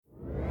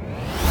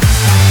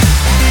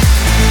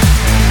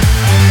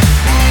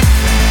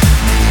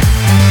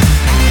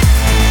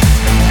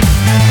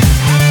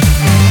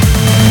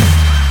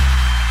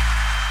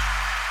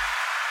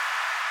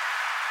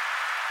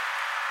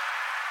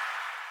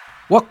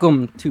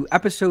Welcome to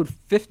episode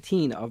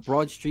 15 of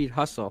Broad Street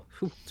Hustle.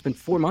 It's been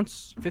 4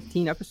 months,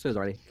 15 episodes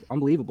already.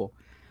 Unbelievable.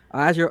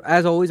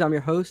 As always, I'm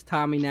your host,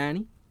 Tommy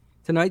Nanny.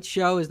 Tonight's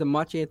show is the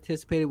much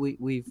anticipated.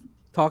 We've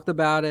talked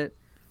about it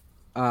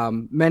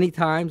many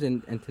times,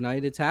 and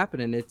tonight it's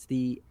happening. It's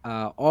the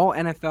all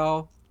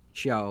NFL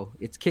show.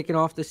 It's kicking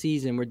off the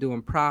season. We're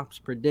doing props,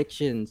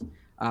 predictions,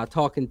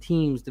 talking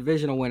teams,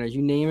 divisional winners.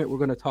 You name it, we're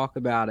going to talk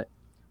about it.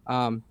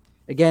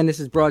 Again, this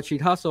is Broad Street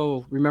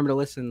Hustle. Remember to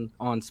listen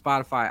on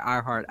Spotify,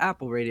 iHeart,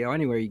 Apple Radio,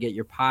 anywhere you get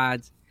your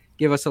pods.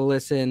 Give us a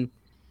listen.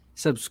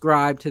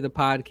 Subscribe to the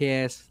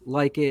podcast.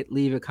 Like it.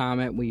 Leave a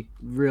comment. We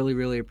really,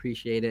 really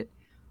appreciate it.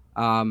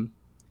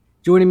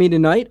 Joining me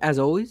tonight, as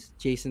always,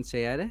 Jason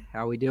Sayeda.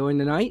 How are we doing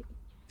tonight?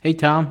 Hey,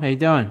 Tom. How you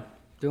doing?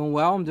 Doing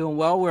well. I'm doing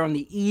well. We're on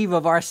the eve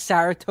of our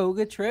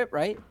Saratoga trip,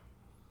 right?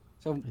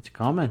 So it's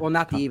coming. Well,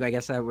 not the eve. I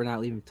guess we're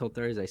not leaving until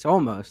Thursday. So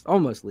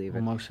almost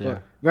leaving. Almost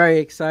there. Very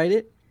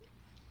excited.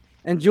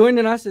 And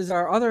joining us is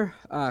our other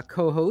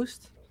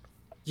co-host,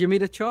 Jimmy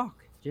the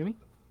Chalk. Jimmy?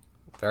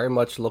 Very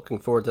much looking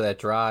forward to that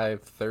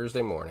drive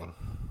Thursday morning.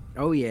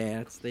 Oh, yeah.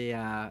 It's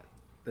the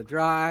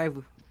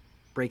drive.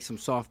 Break some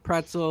soft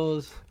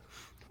pretzels.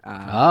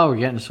 We're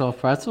getting soft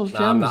pretzels,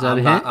 Jim? No, is that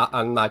a hint?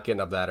 I'm not getting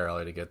up that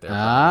early to get there.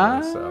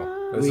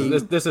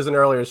 This is an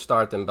earlier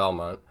start than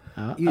Belmont.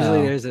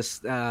 Usually there's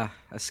a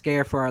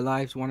scare for our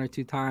lives 1 or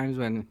 2 times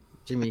when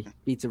Jimmy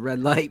beats a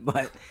red light,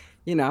 but...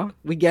 You know,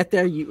 we get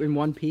there in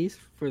one piece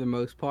for the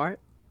most part.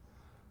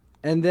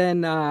 And then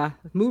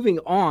moving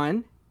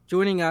on,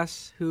 joining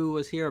us, who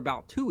was here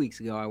about 2 weeks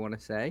ago, I want to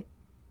say,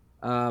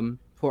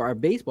 for our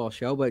baseball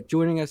show, but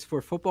joining us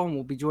for football, and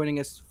will be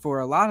joining us for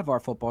a lot of our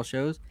football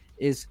shows,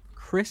 is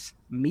Chris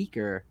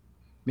Meeker.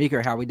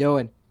 Meeker, how we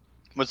doing?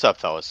 What's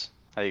up, fellas?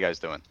 How you guys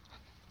doing?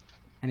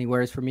 Any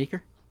words for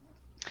Meeker?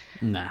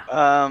 Nah.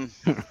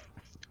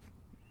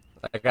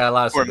 I got a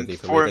lot of sympathy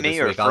for me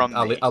or from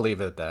me. I'll leave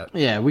it at that.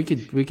 Yeah, we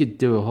could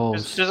do a whole.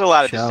 There's a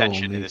lot of show,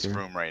 dissension in Meeker. this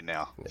room right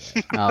now.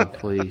 Yeah. Oh,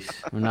 please.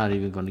 We're not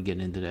even going to get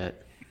into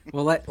that.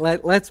 Well,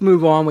 let's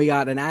move on. We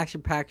got an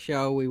action-packed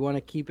show. We want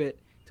to keep it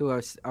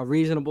to a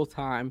reasonable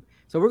time.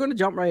 So we're going to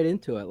jump right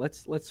into it.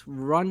 Let's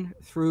run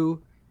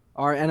through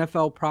our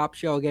NFL prop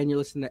show. Again, you're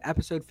listening to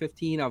episode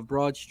 15 of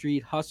Broad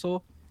Street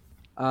Hustle.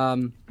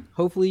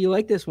 Hopefully you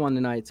like this one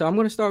tonight. So I'm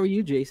going to start with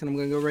you, Jason. I'm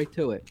going to go right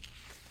to it.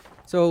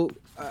 So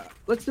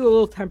let's do a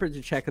little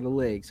temperature check of the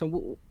league.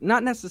 So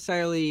not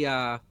necessarily,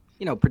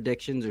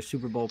 predictions or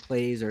Super Bowl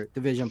plays or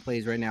division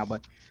plays right now,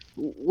 but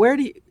what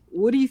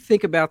do you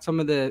think about some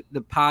of the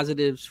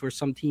positives for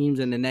some teams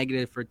and the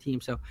negative for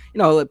teams? So,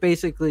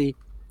 basically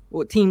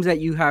what teams that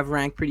you have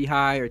ranked pretty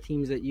high or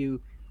teams that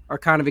you are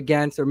kind of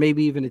against, or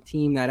maybe even a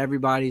team that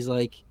everybody's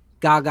like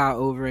gaga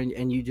over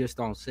and you just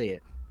don't see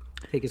it.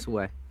 Take us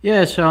away.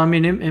 Yeah, so I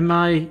mean, in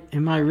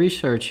my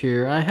research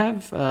here, I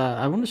have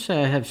I want to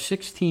say I have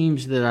 6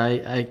 teams that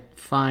I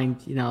find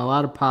a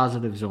lot of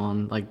positives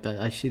on, like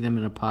I see them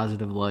in a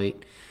positive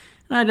light,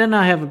 and then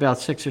I have about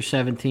 6 or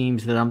 7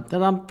 teams that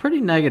I'm pretty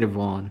negative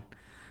on,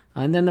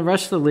 and then the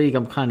rest of the league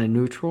I'm kind of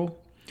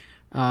neutral.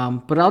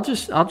 But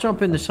I'll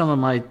jump into some of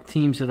my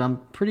teams that I'm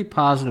pretty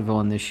positive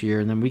on this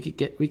year, and then we could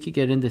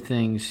get into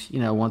things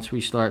once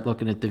we start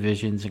looking at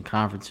divisions and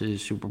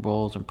conferences, Super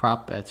Bowls, and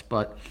prop bets,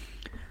 but.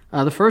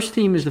 The first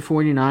team is the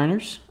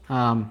 49ers,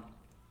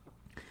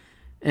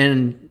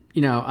 and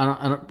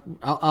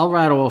I'll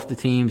rattle off the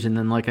teams, and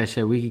then like I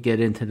said, we could get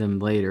into them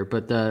later.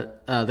 But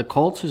the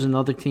Colts is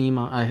another team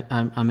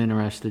I'm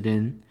interested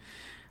in.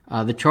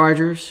 The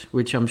Chargers,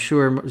 which I'm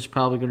sure is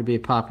probably going to be a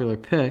popular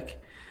pick.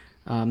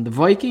 The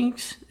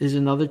Vikings is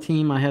another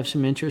team I have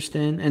some interest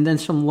in, and then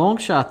some long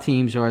shot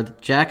teams are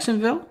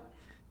Jacksonville,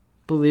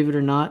 believe it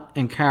or not,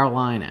 and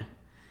Carolina.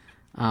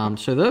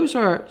 So those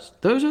are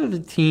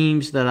the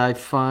teams that I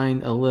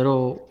find a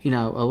little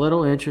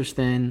interest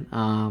in,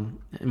 and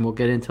we'll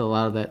get into a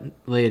lot of that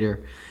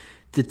later.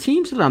 The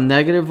teams that I'm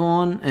negative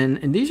on,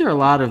 and these are a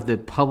lot of the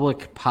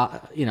public,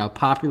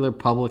 popular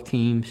public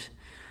teams.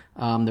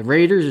 The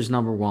Raiders is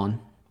number 1.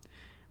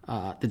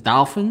 The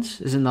Dolphins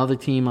is another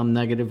team I'm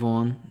negative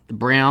on. The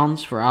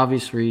Browns, for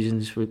obvious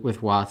reasons,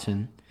 with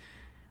Watson.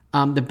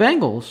 The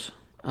Bengals,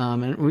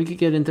 and we could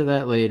get into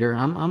that later.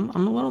 I'm a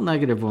little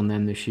negative on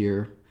them this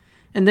year.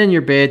 And then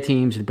your bad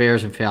teams, the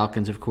Bears and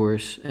Falcons, of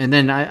course. And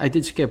then I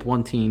did skip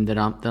one team that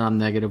I'm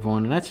negative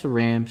on, and that's the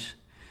Rams.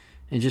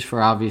 And just for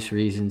obvious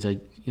reasons, I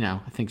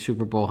think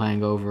Super Bowl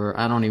hangover.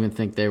 I don't even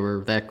think they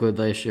were that good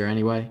last year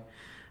anyway.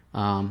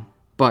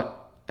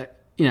 But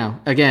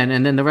again,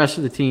 and then the rest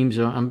of the teams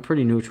I'm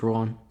pretty neutral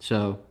on.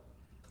 So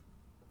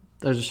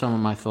those are some of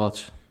my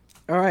thoughts.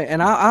 All right,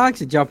 and I like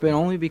to jump in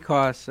only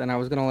because, and I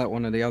was going to let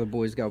one of the other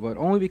boys go, but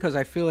only because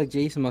I feel like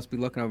Jason must be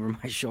looking over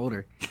my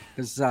shoulder.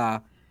 Because,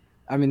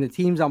 the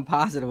teams I'm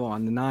positive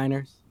on, the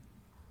Niners,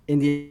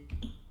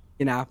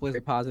 Indianapolis,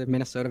 very positive,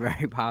 Minnesota,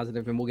 very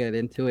positive, and we'll get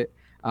into it.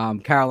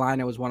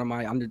 Carolina was one of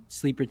my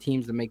sleeper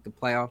teams to make the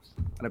playoffs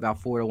at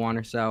about 4-1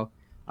 or so.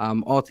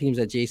 All teams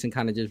that Jason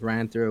kind of just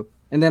ran through.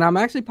 And then I'm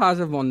actually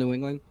positive on New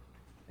England.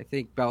 I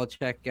think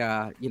Belichick,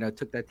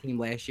 took that team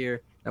last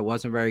year that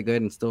wasn't very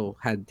good and still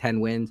had 10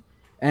 wins.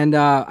 And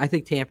I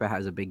think Tampa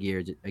has a big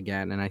year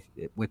again, and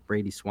with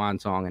Brady's swan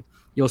song, and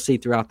you'll see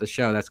throughout the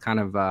show that's kind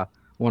of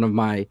one of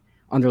my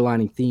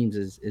underlining themes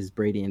is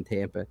Brady and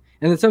Tampa.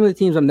 And then some of the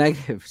teams I'm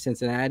negative: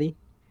 Cincinnati,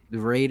 the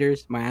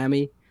Raiders,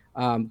 Miami,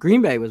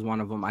 Green Bay was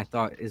one of them. I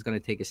thought is going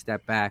to take a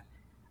step back.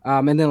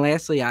 And then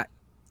lastly,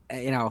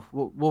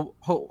 we'll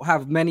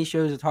have many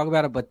shows to talk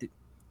about it, but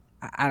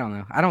I don't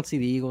know. I don't see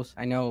the Eagles.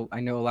 I know a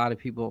lot of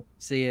people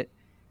see it.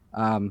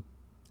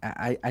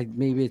 I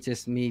maybe it's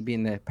just me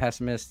being the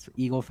pessimist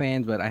Eagle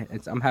fans, but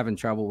I'm having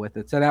trouble with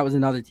it. So that was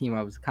another team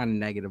I was kind of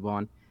negative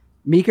on.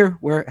 Meeker,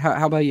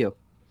 how about you?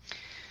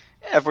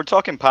 Yeah, if we're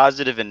talking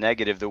positive and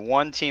negative, the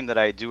one team that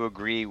I do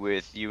agree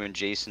with you and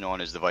Jason on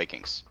is the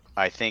Vikings.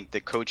 I think the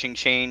coaching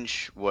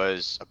change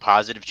was a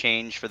positive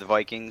change for the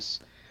Vikings.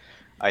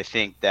 I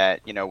think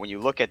that, when you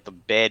look at the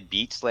bad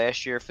beats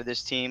last year for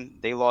this team,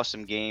 they lost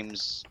some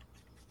games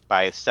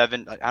by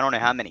 7. I don't know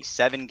how many,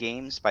 7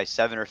 games by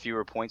 7 or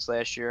fewer points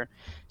last year.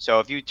 So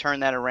if you turn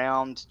that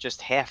around,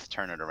 just half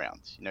turn it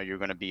around, you're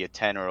going to be a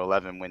 10 or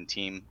 11 win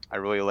team. I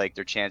really like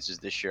their chances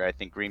this year. I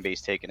think Green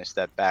Bay's taking a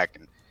step back,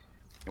 and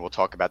we'll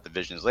talk about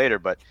divisions later,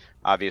 but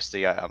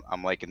obviously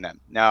I'm liking them.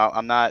 Now,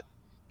 I'm not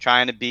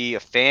trying to be a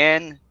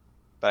fan,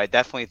 but I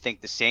definitely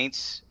think the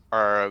Saints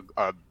are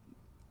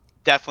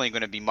definitely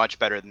going to be much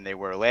better than they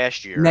were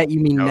last year. You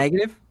mean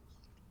negative?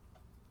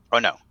 Oh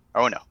no,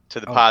 to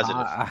the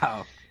positive.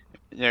 Wow.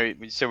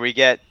 So we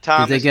get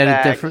Thomas. Did they get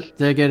back. a different? Did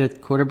they get a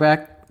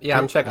quarterback? Yeah,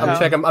 I'm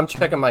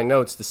checking my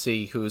notes to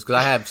see because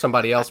I have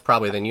somebody else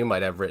probably than you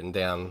might have written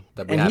down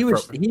that we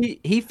and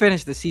he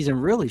finished the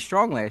season really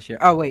strong last year.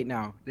 Oh wait,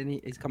 no, then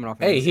he's coming off.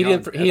 Hey, he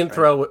didn't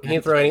throw any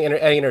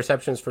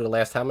interceptions for the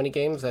last how many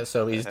games?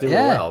 So he's doing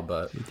well,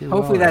 but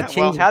hopefully that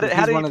changes. How did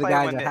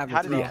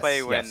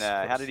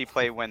he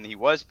play when he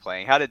was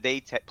playing? How did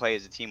they play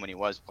as a team when he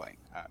was playing?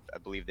 I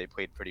believe they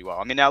played pretty well.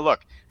 I mean, now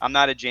look, I'm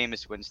not a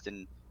Jameis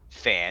Winston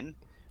fan.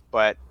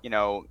 But,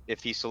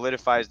 if he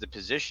solidifies the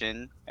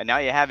position and now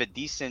you have a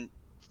decent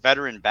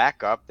veteran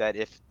backup that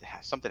if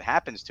something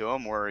happens to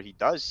him or he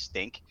does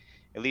stink,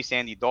 at least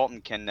Andy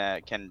Dalton can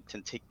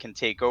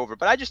take over.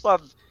 But I just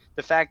love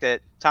the fact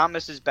that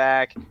Thomas is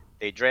back.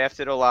 They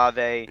drafted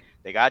Olave.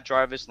 They got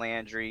Jarvis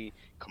Landry.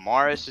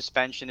 Kamara's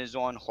suspension is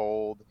on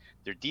hold.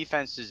 Their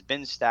defense has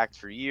been stacked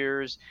for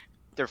years.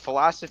 Their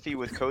philosophy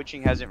with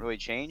coaching hasn't really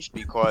changed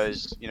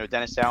because,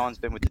 Dennis Allen's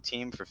been with the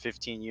team for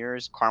 15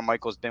 years.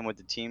 Carmichael's been with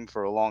the team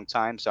for a long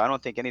time. So I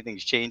don't think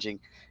anything's changing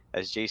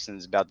as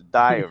Jason's about to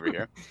die over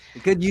here.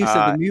 Good use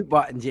of the mute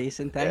button,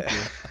 Jason. Thank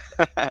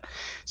you.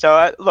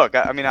 So, look,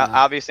 I mean,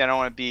 obviously I don't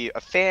want to be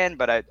a fan,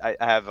 but I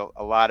have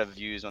a lot of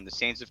views on the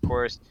Saints, of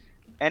course.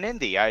 And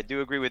Indy, I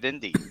do agree with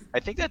Indy. I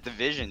think that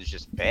division is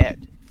just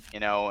bad,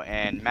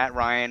 and Matt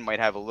Ryan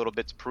might have a little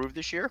bit to prove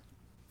this year,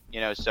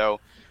 so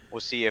 – we'll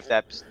see if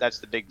that's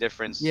the big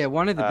difference. Yeah,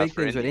 one of the big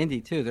things with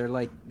Indy too,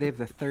 they have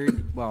the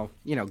third,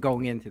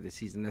 going into the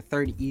season, the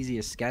third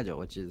easiest schedule,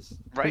 which is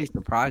pretty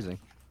surprising.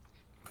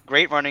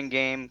 Great running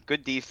game,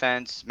 good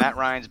defense. Matt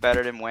Ryan's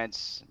better than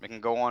Wentz. I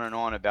can go on and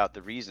on about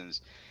the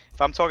reasons.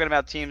 If I'm talking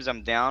about teams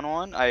I'm down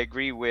on, I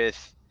agree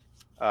with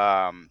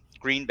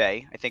Green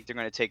Bay. I think they're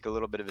going to take a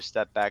little bit of a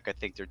step back. I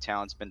think their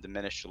talent's been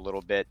diminished a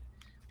little bit.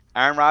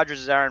 Aaron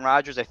Rodgers is Aaron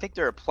Rodgers. I think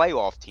they're a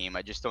playoff team.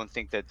 I just don't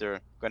think that they're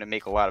going to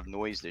make a lot of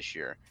noise this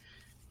year.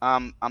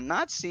 I'm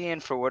not seeing,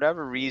 for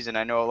whatever reason,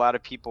 I know a lot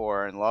of people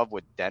are in love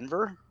with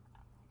Denver.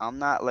 I'm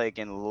not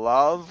in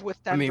love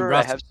with Denver.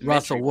 I mean,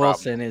 Russell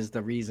Wilson is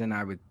the reason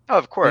I would. Oh,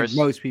 of course.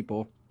 Most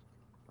people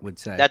would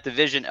say that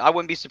division. I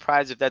wouldn't be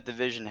surprised if that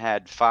division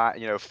had 4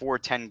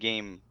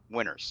 10-game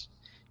winners.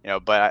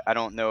 But I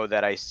don't know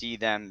that I see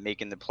them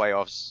making the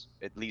playoffs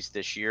at least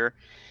this year.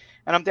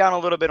 And I'm down a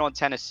little bit on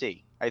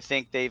Tennessee. I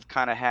think they've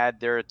kind of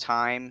had their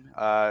time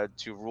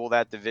to rule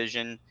that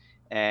division.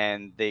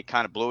 And they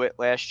kind of blew it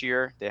last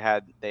year. They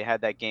had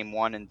that game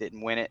won and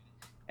didn't win it,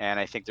 and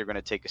I think they're going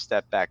to take a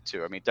step back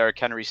too. I mean, Derrick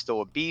Henry's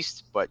still a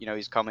beast, but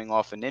he's coming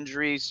off an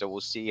injury, so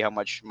we'll see how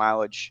much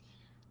mileage,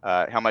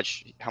 how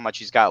much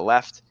he's got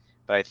left.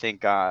 But I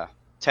think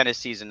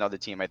Tennessee's another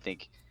team I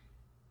think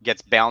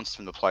gets bounced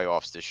from the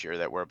playoffs this year.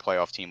 That were a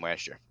playoff team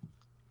last year.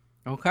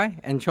 Okay,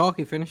 and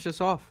Chalky, finish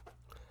this off.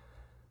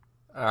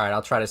 All right,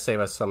 I'll try to save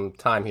us some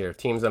time here.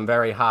 Teams I'm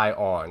very high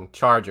on: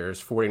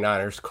 Chargers,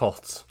 49ers,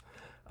 Colts.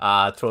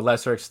 To a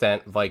lesser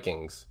extent,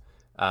 Vikings.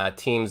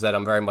 Teams that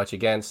I'm very much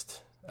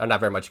against,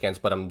 not very much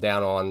against, but I'm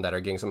down on that are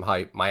getting some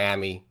hype: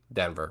 Miami,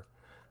 Denver.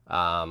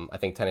 I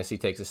think Tennessee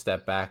takes a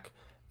step back.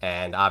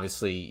 And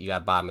obviously, you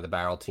got bottom of the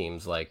barrel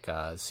teams like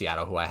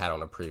Seattle, who I had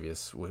on a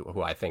previous,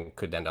 who I think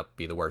could end up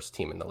be the worst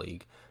team in the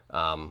league.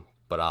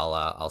 But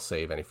I'll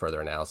save any further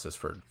analysis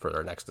for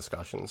our next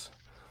discussions.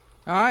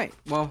 All right.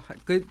 Well,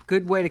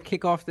 good way to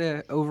kick off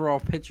the overall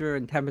picture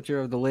and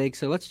temperature of the league.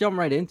 So let's jump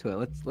right into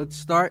it. Let's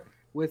start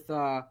with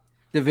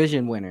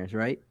division winners,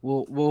 right?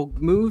 We'll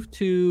move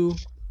to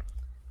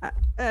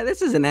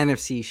this is an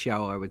NFC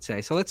show, I would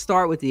say. So let's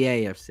start with the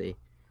AFC.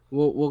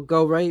 We'll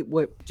go right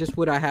with just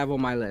what I have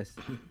on my list.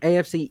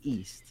 AFC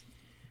East.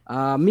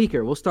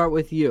 Meeker, we'll start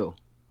with you.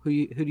 Who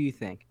do you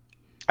think?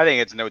 I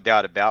think it's no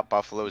doubt about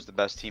Buffalo is the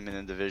best team in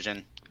the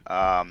division.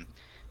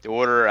 The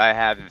order I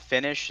have in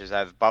finish is I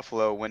have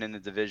Buffalo winning the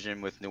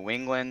division with New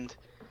England,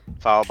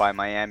 followed by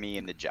Miami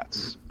and the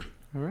Jets.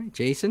 All right,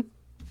 Jason.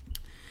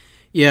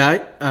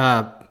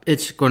 Yeah,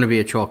 it's going to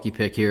be a chalky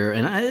pick here,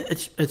 and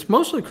it's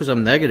mostly because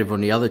I'm negative on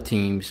the other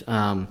teams.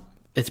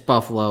 It's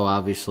Buffalo,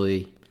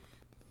 obviously,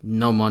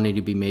 no money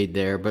to be made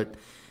there, but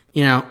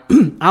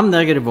I'm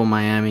negative on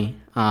Miami.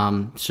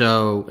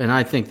 And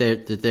I think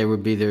that they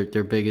would be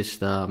their biggest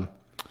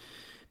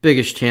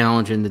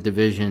challenge in the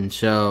division.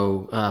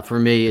 So for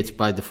me, it's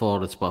by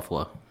default, it's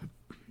Buffalo.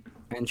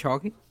 And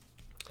chalky.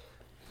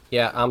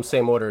 Yeah, I'm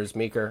same order as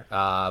Meeker.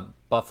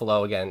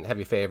 Buffalo, again,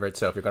 heavy favorite.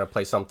 So if you're going to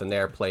play something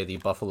there, play the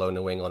Buffalo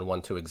New England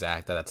 1-2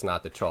 exacta. That's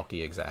not the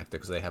chalky exacta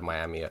because they have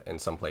Miami in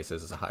some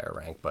places as a higher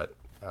rank. But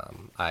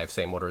I have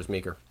same order as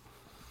Meeker.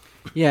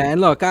 Yeah, and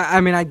look,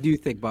 I mean, I do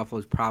think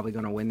Buffalo's probably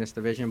going to win this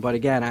division. But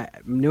again,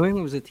 New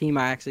England was a team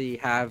I actually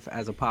have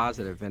as a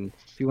positive. And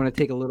if you want to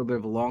take a little bit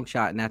of a long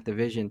shot in that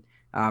division,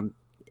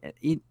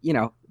 New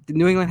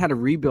England had a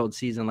rebuild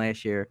season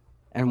last year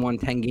and won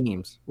 10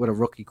 games with a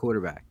rookie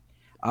quarterback.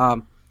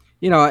 I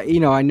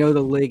know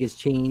the league has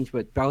changed,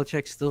 but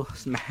Belichick still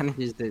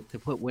manages to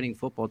put winning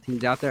football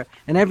teams out there.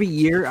 And every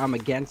year I'm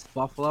against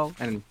Buffalo,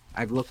 and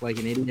I've looked like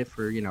an idiot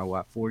for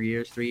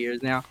 3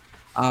 years now.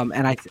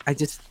 And I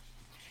just,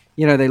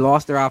 they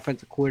lost their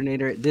offensive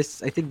coordinator.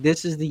 I think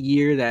this is the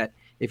year that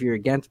if you're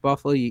against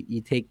Buffalo,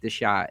 you take the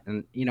shot.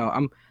 And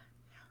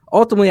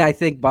ultimately I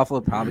think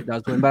Buffalo probably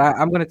does win, but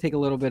I'm going to take a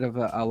little bit of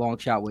a long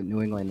shot with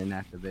New England in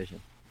that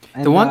division.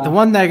 And, the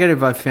one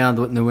negative I found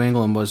with New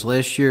England was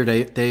last year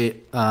they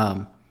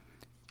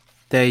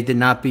did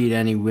not beat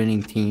any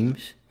winning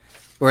teams,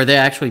 or they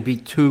actually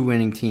beat 2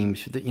 winning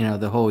teams,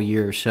 the whole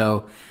year.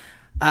 So,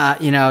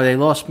 they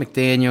lost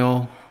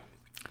McDaniel.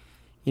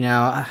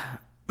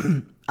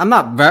 I'm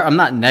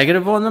not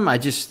negative on them. I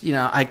just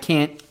I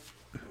can't.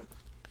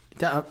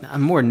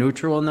 I'm more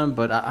neutral on them,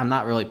 but I'm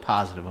not really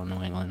positive on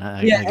New England.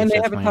 And they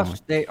have a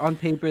tough. On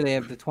paper, they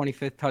have the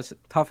 25th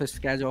toughest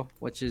schedule,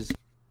 which is.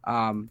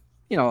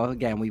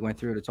 Again, we went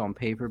through it. It's on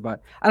paper,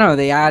 but I don't know.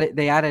 They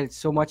added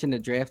so much in the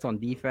draft on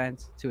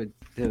defense to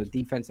the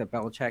defense that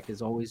Belichick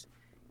has always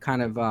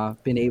kind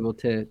of been able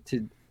to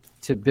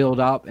build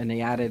up, and they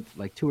added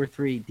like 2 or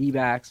 3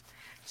 D-backs.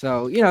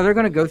 So they're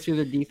going to go through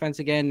their defense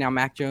again. Now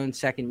Mac Jones'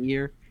 second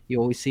year, you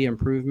always see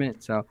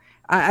improvement. So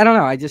I don't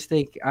know. I just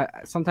think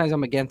sometimes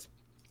I'm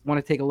want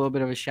to take a little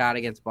bit of a shot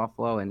against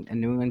Buffalo, and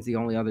New England's the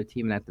only other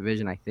team in that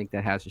division I think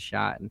that has a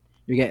shot, and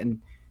you're getting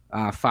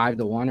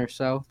 5-1 or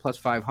so, plus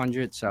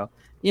 500. So,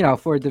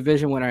 for a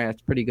division winner,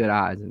 that's pretty good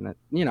odds. And that,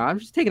 I'm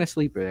just taking a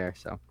sleeper there.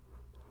 So,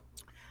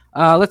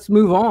 let's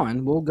move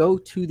on. We'll go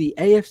to the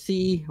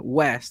AFC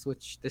West,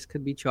 which this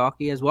could be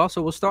chalky as well.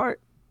 So we'll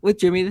start with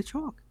Jimmy the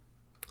Chalk.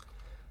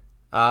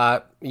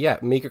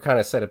 Meeker kind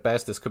of said it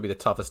best. This could be the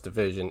toughest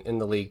division in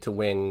the league to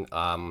win.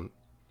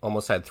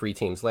 Almost had 3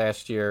 teams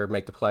last year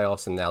make the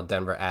playoffs, and now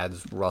Denver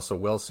adds Russell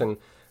Wilson.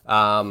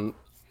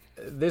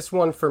 This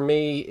one for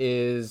me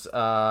is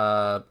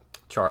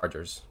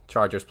Chargers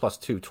plus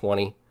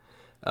 220.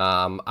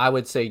 I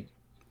would say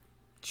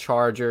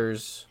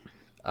Chargers,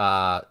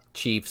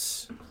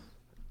 Chiefs,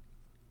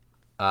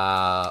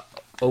 Oakland,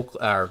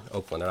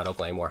 they're not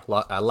Oakland anymore.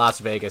 Las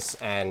Vegas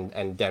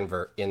and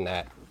Denver in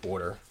that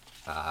order.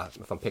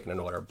 If I'm picking an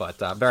order, but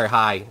very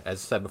high,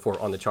 as said before,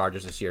 on the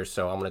Chargers this year,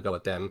 so I'm going to go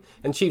with them.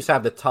 And Chiefs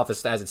have the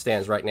toughest, as it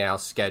stands right now,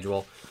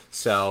 schedule.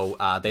 So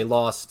they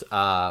lost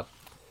the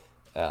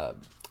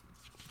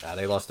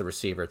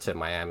receiver to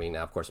Miami.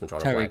 Now, of course, I'm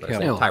drawing a blank.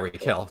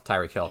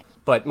 Tyreek Hill.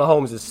 But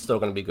Mahomes is still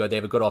going to be good. They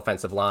have a good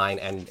offensive line,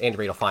 and Andy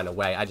Reid will find a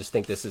way. I just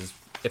think this is,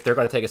 if they're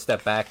going to take a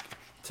step back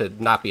to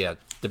not be a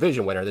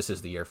division winner, this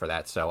is the year for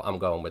that. So I'm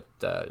going with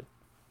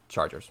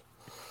Chargers.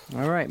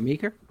 All right,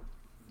 Meeker?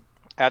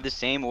 I have the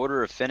same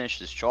order of finish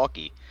as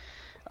chalky,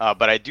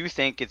 but I do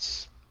think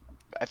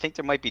I think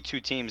there might be 2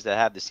 teams that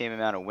have the same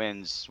amount of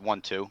wins,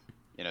 1-2.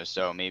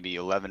 So maybe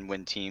 11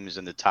 win teams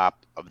in the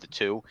top of the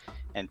 2,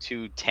 and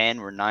 2 10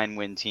 or 9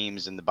 win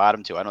teams in the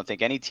bottom 2. I don't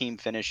think any team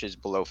finishes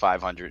below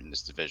 500 in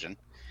this division.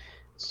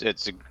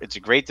 It's a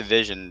great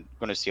division.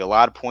 Going to see a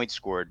lot of points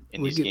scored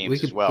in these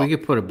games as well. We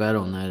could put a bet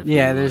on that.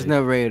 There's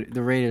no Raiders.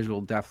 The Raiders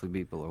will definitely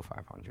be below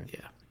 500.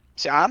 Yeah.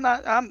 See, I'm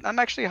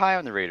actually high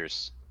on the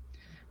Raiders.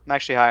 I'm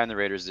actually high on the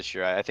Raiders this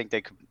year. I think they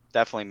could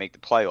definitely make the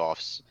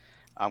playoffs.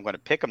 I'm going to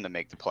pick them to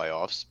make the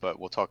playoffs, but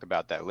we'll talk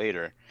about that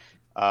later.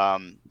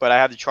 But I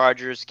have the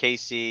Chargers,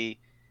 KC,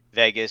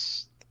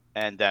 Vegas,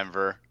 and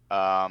Denver.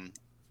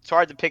 It's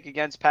hard to pick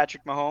against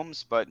Patrick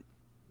Mahomes, but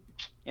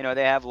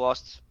they have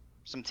lost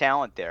some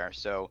talent there.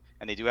 So,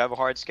 and they do have a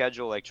hard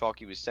schedule, like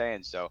Chalky was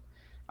saying. So,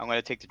 I'm going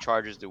to take the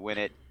Chargers to win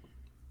it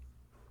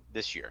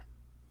this year.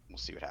 We'll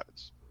see what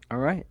happens. All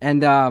right,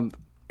 and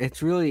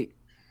it's really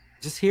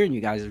just hearing you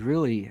guys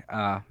really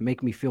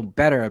make me feel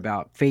better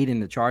about fading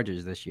the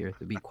Chargers this year.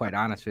 To be quite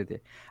honest with you,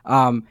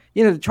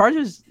 the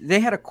Chargers, they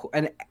had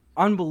an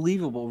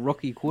unbelievable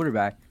rookie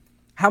quarterback,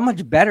 how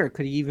much better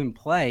could he even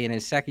play in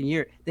his second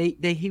year?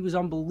 He was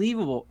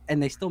unbelievable,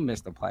 and they still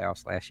missed the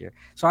playoffs last year.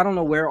 So I don't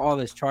know where all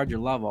this Charger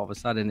love all of a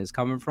sudden is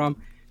coming from.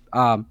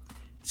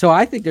 So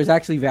I think there's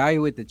actually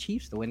value with the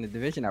Chiefs to win the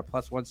division at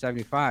plus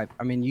 175.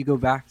 I mean, you go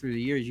back through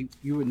the years,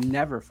 you would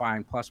never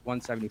find plus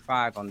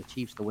 175 on the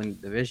Chiefs to win the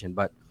division.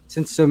 But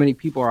since so many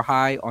people are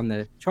high on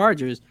the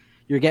Chargers,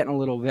 you're getting a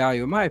little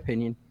value, in my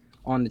opinion,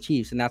 on the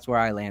Chiefs, and that's where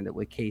I landed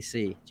with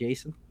KC.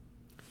 Jason?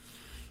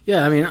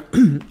 Yeah, I mean,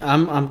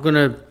 I'm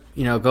gonna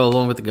go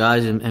along with the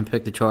guys and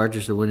pick the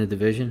Chargers to win the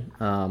division.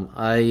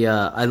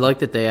 I like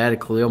that they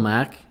added Khalil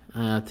Mack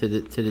to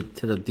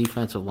the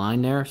defensive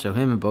line there. So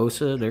him and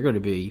Bosa, they're going to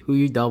be who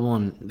you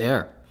doubling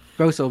there.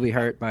 Bosa will be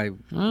hurt by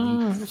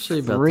let's see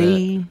about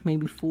 3,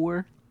 maybe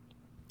 4.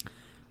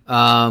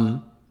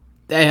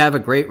 They have a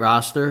great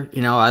roster.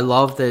 I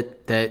love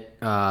that.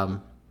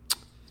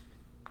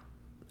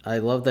 I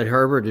love that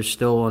Herbert is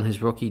still on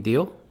his rookie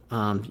deal.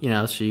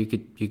 So you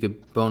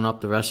could bone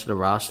up the rest of the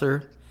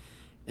roster,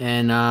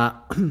 and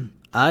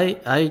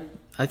I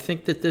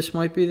think that this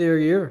might be their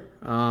year.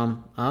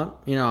 I'm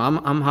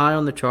high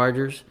on the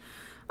Chargers.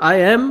 I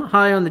am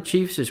high on the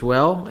Chiefs as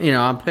well.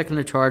 I'm picking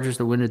the Chargers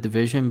to win the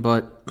division,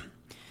 but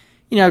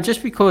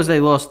just because they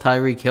lost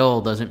Tyreek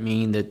Hill doesn't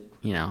mean that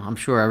I'm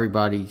sure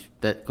everybody's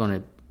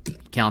going to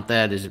count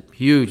that as a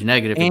huge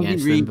negative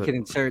against them. Andy Reid can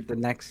insert the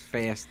next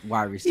fast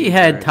wide receiver. He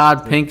had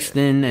Todd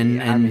Pinkston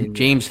and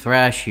James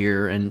Thrash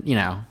here, and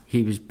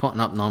he was putting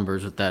up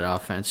numbers with that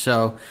offense.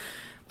 So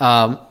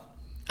I'm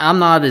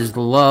not as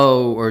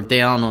low or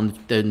down on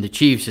the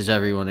Chiefs as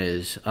everyone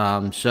is.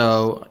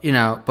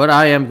 But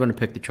I am going to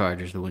pick the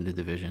Chargers to win the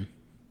division.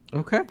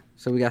 Okay,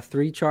 so we got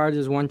 3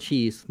 Chargers, 1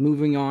 Chiefs.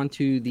 Moving on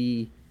to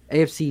the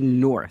AFC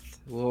North.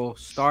 We'll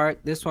start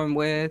this one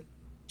with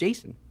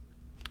Jason.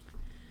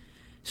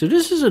 So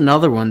this is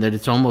another one that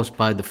it's almost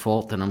by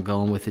default that I'm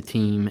going with the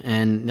team,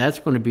 and that's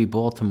going to be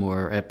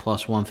Baltimore at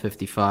plus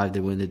 155 to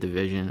win the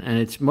division. And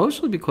it's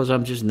mostly because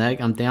I'm just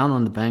I'm down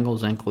on the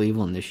Bengals and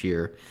Cleveland this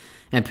year.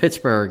 And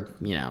Pittsburgh,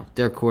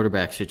 their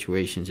quarterback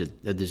situation's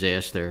a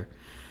disaster.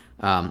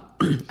 I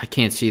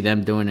can't see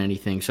them doing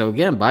anything. So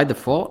again, by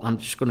default, I'm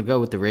just going to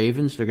go with the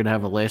Ravens. They're going to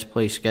have a last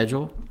place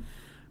schedule.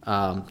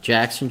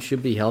 Jackson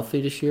should be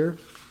healthy this year.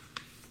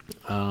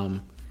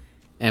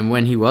 And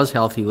when he was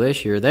healthy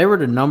last year, they were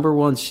the number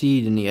 1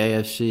 seed in the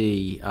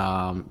AFC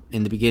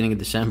in the beginning of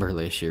December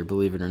last year,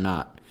 believe it or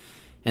not.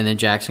 And then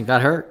Jackson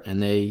got hurt,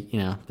 and they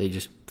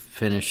just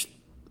finished,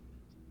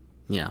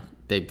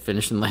 they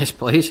finished in last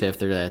place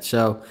after that.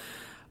 So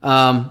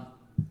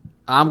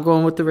I'm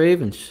going with the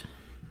Ravens.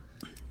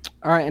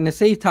 All right, and to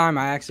save time,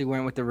 I actually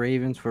went with the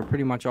Ravens for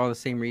pretty much all the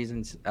same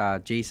reasons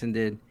Jason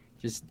did.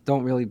 Just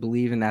don't really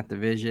believe in that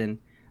division.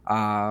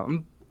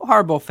 I'm a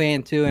Harbaugh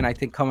fan too, and I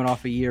think coming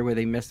off a year where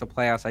they missed the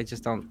playoffs, I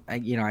just don't.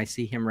 I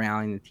see him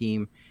rallying the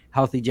team.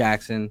 Healthy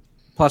Jackson,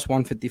 plus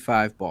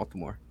 155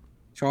 Baltimore.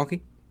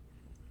 Chalky?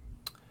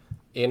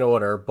 In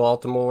order: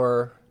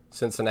 Baltimore,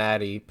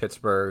 Cincinnati,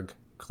 Pittsburgh,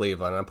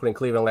 Cleveland. I'm putting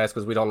Cleveland last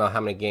because we don't know how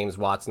many games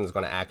Watson's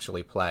going to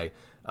actually play.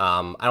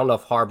 I don't know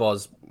if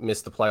Harbaugh's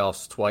missed the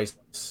playoffs twice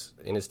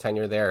in his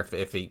tenure there.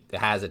 If he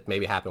has, it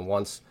maybe happened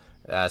once.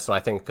 So I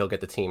think he'll get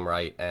the team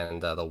right,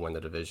 and they'll win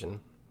the division.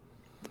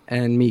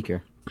 And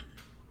Meeker?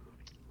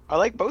 I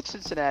like both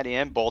Cincinnati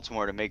and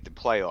Baltimore to make the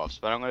playoffs,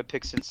 but I'm going to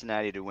pick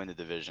Cincinnati to win the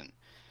division.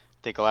 I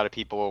think a lot of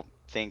people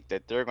think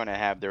that they're going to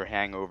have their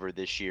hangover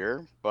this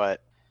year,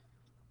 but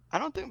I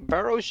don't think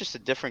Burrow is just a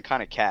different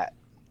kind of cat.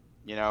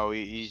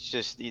 He's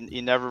just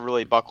he never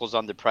really buckles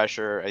under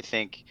pressure. I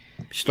think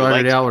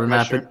started out with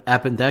an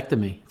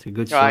appendectomy. It's a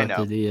good start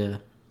to the.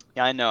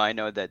 Yeah, I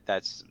know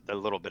that's a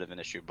little bit of an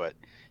issue, but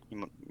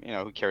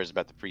who cares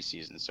about the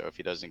preseason? So if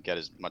he doesn't get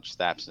as much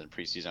snaps in the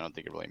preseason, I don't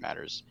think it really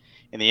matters.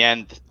 In the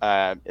end,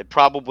 it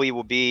probably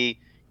will be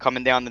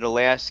coming down to the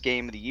last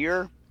game of the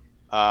year,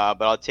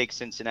 but I'll take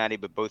Cincinnati.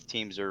 But both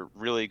teams are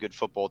really good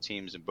football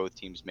teams, and both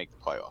teams make the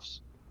playoffs.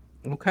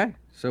 Okay,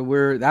 so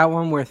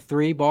we're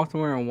 3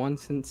 Baltimore and 1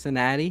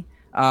 Cincinnati.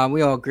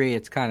 We all agree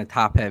it's kind of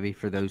top heavy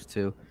for those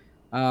two,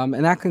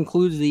 and that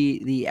concludes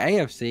the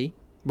AFC.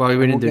 Well,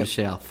 we didn't do the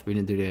South. We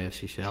didn't do the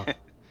AFC South.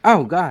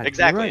 Oh God!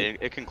 Exactly, Right.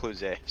 it concludes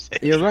the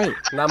AFC. You're right.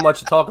 Not much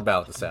to talk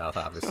about the South,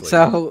 obviously.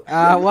 So,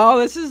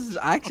 this is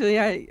actually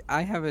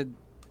I have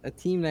a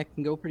team that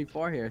can go pretty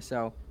far here.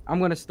 So I'm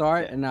going to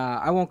start, and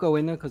I won't go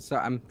in there because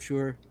I'm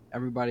sure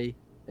everybody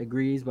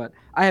agrees. But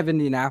I have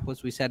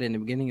Indianapolis. We said in the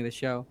beginning of the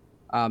show.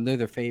 They're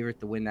the favorite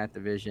to win that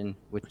division,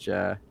 which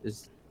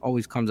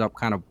always comes up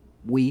kind of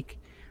weak.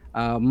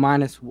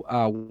 Minus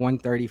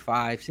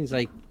 135 seems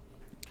like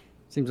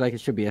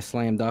it should be a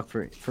slam dunk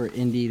for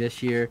Indy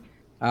this year.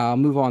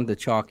 Move on to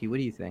Chalky. What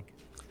do you think?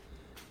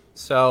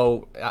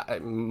 So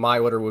my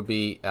order would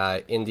be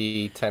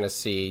Indy,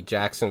 Tennessee,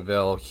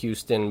 Jacksonville,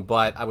 Houston,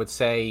 but I would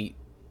say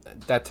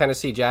that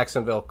Tennessee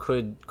Jacksonville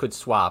could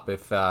swap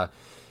if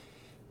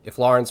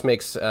Lawrence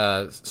makes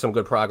some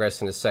good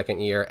progress in his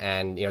second year,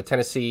 and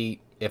Tennessee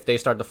if they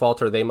start to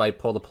falter, they might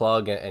pull the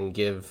plug and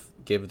give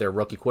their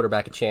rookie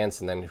quarterback a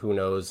chance, and then who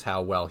knows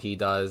how well he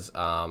does.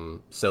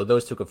 So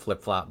those two could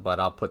flip-flop, but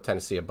I'll put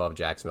Tennessee above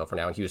Jacksonville for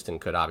now. And Houston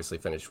could obviously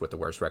finish with the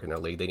worst record in their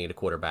league. They need a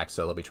quarterback,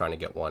 so they'll be trying to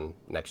get one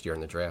next year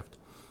in the draft.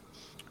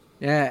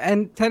 Yeah,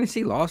 and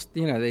Tennessee lost.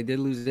 They did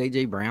lose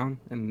A.J. Brown,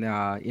 and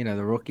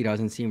the rookie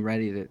doesn't seem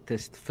ready to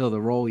fill the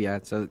role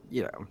yet. So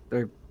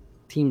their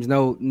teams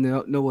know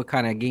what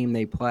kind of game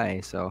they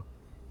play. So,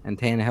 and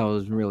Tannehill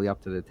is really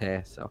up to the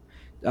task. So,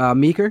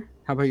 Meeker,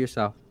 how about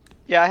yourself?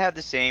 Yeah, I have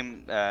the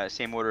same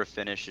order of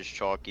finish as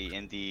Chalky: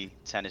 Indy,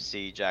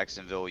 Tennessee,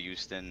 Jacksonville,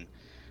 Houston.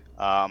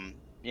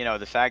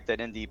 The fact that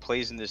Indy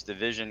plays in this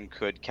division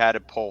could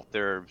catapult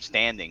their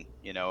standing,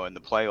 in the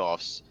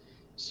playoffs.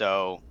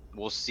 So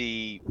we'll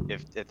see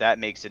if that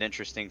makes it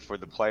interesting for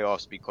the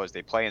playoffs because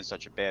they play in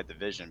such a bad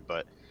division.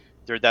 But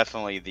they're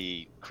definitely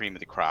the cream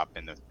of the crop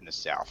in the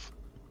South.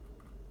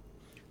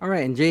 All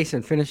right, and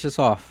Jason, finish us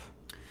off.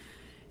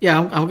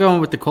 Yeah, I'm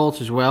going with the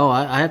Colts as well.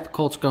 I have the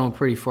Colts going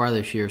pretty far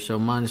this year, so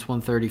minus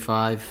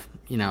 135.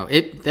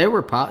 They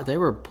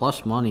were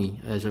plus money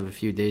as of a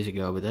few days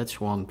ago, but that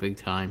swung big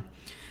time.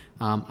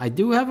 I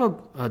do have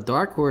a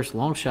dark horse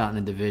long shot in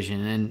the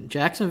division, and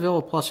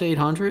Jacksonville plus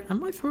 800. I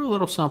might throw a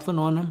little something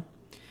on them.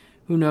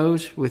 Who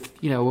knows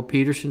with what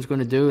Peterson's going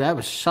to do? That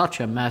was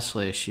such a mess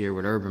last year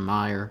with Urban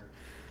Meyer.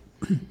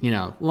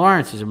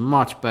 Lawrence is a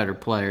much better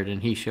player than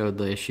he showed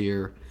last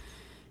year,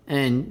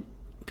 and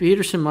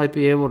Peterson might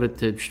be able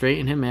to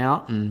straighten him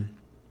out. And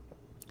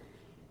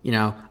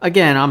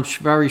again, I'm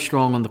very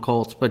strong on the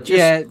Colts, but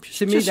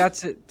to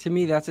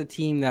me that's a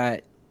team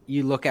that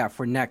you look at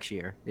for next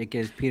year. It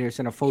gives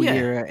Peterson a full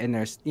year in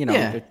their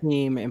their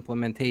team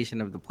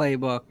implementation of the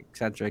playbook, et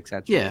cetera, et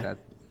cetera. Yeah, et cetera.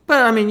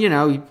 But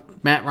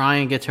Matt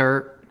Ryan gets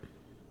hurt,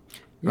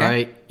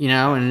 right?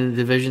 And the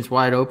division's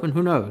wide open.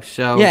 Who knows?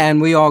 So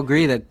and we all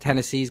agree that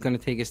Tennessee's going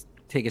to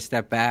take a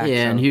step back.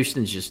 Yeah, and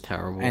Houston's just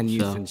terrible.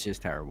 Houston's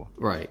just terrible.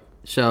 Right.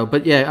 So,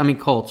 but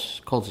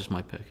Colts is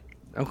my pick.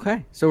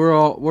 Okay, so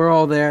we're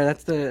all there.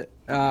 That's the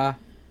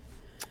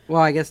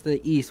I guess the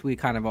East we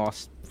kind of all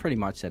pretty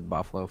much said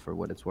Buffalo for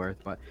what it's worth,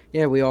 but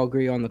yeah, we all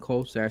agree on the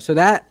Colts there. So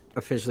that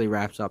officially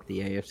wraps up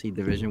the AFC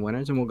division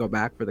winners, and we'll go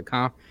back for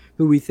the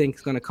who we think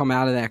is going to come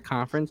out of that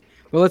conference.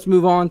 But let's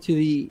move on to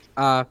the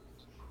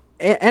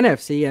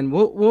NFC, and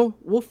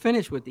we'll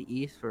finish with the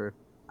East for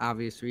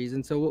obvious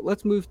reasons. So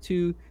let's move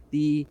to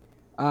the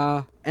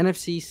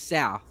NFC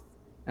South.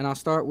 And I'll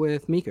start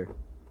with Meeker.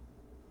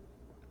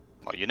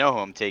 Well, you know who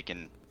I'm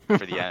taking for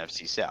the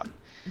NFC South.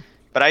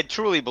 But I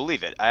truly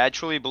believe it. I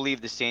truly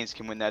believe the Saints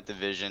can win that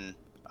division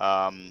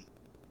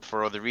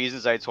for the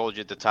reasons I told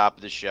you at the top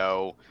of the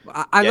show.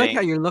 I like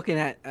how you're looking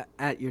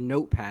at your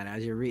notepad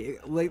as you're reading.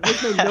 Like,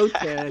 there's no notes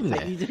there.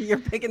 You're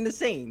picking the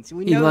Saints.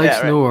 We know he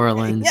likes New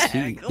Orleans.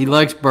 Yeah, he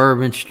likes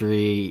Bourbon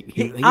Street.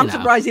 I'm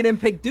surprised he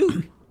didn't pick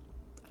Duke.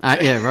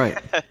 Yeah, right.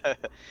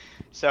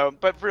 So,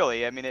 but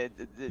really, I mean,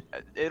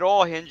 it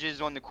all hinges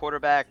on the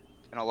quarterback,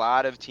 and a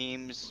lot of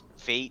teams'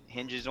 fate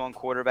hinges on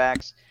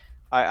quarterbacks.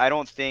 I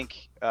don't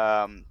think,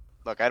 I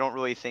don't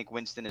really think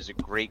Winston is a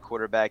great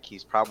quarterback.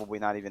 He's probably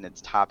not even in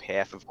the top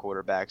half of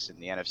quarterbacks in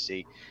the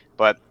NFC.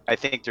 But I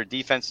think their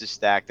defense is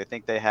stacked. I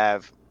think they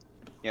have,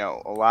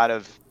 a lot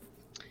of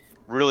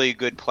really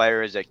good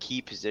players at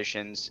key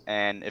positions.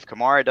 And if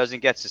Kamara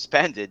doesn't get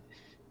suspended,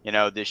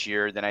 this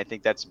year, then I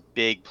think that's a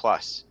big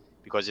plus.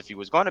 Because if he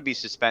was going to be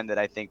suspended,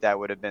 I think that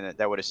would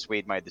have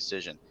swayed my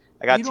decision.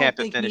 I got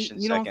Tampa finishing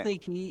second. You don't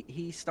think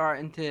he's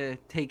starting to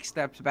take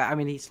steps back? I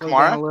mean, he slowed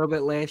down a little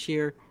bit last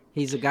year.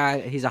 He's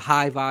a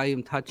high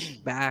volume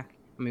touch back.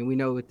 I mean, we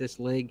know with this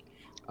league,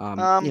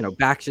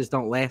 backs just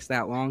don't last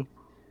that long.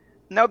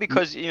 No,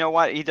 because you know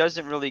what? He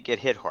doesn't really get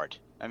hit hard.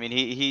 I mean,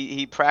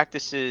 he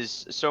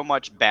practices so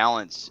much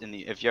balance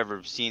if you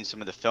ever seen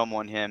some of the film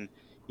on him.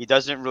 He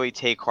doesn't really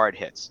take hard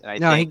hits.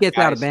 And he gets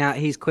out of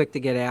bounds. He's quick to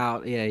get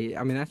out. Yeah,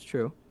 I mean, that's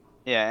true.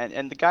 Yeah,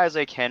 and the guys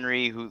like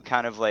Henry who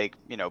kind of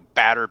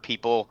batter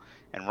people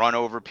and run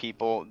over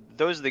people,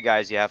 those are the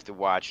guys you have to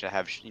watch to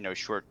have,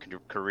 short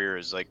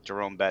careers, like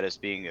Jerome Bettis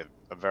being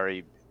a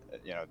very,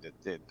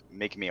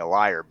 making me a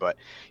liar. But,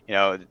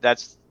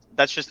 that's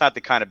just not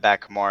the kind of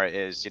back Kamara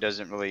is. He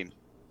doesn't really,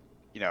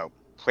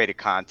 play to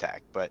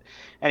contact. But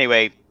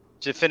anyway,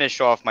 to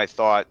finish off my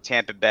thought,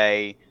 Tampa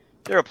Bay,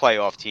 they're a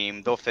playoff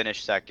team. They'll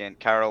finish second.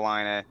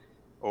 Carolina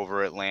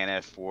over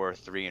Atlanta for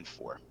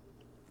 3-4.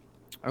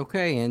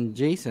 Okay, and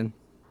Jason.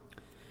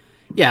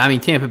 Yeah, I mean,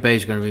 Tampa Bay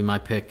is going to be my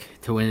pick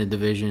to win the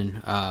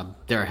division.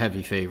 They're a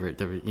heavy favorite.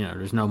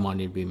 There's no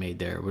money to be made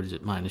there. What is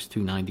it, minus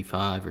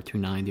 295 or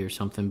 290 or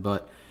something?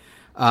 But,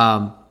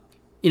 my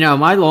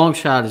long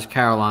shot is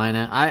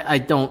Carolina. I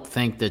don't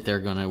think that they're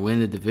going to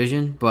win the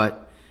division,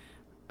 but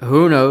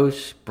who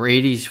knows?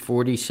 Brady's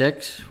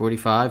 46,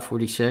 45,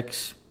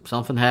 46.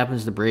 Something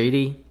happens to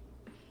Brady,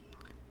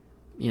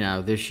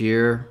 this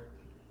year,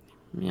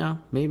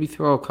 maybe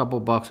throw a couple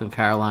bucks on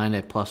Carolina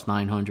at plus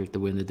 900 to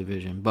win the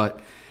division. But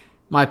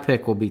my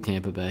pick will be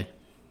Tampa Bay.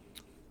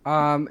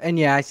 And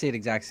yeah, I say the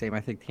exact same. I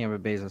think Tampa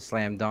Bay is a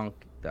slam dunk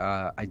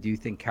I do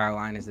think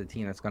Carolina is the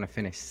team that's going to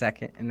finish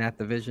second in that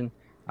division.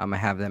 I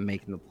have them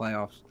making the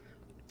playoffs,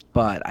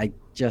 but I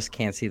just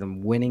can't see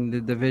them winning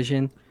the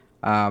division.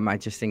 I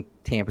just think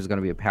Tampa's going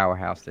to be a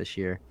powerhouse this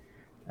year.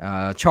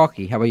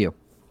 Chalky, how about you?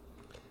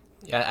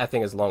 Yeah, I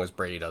think as long as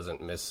Brady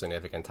doesn't miss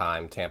significant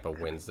time, Tampa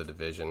wins the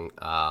division.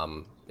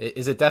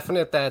 Is it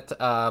definite that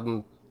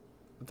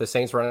the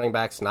Saints running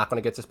back's not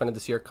going to get suspended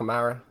this year,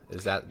 Kamara?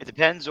 Is that? It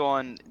depends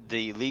on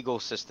the legal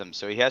system.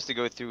 So he has to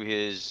go through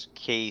his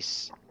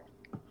case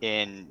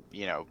in,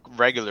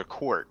 regular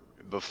court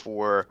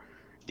before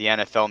the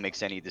NFL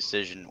makes any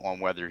decision on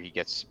whether he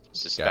gets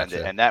suspended.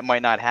 Gotcha. And that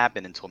might not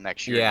happen until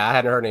next year. Yeah, I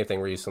hadn't heard anything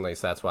recently,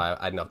 so that's why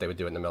I didn't know if they would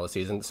do it in the middle of the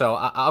season. So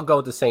I'll go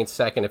with the Saints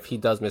second. If he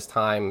does miss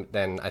time,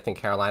 then I think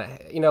Carolina.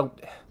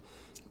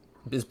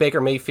 Is Baker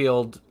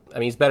Mayfield? I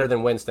mean, he's better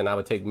than Winston. I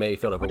would take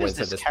Mayfield over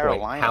Winston at this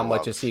point. How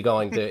much is he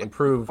going to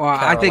improve? Well,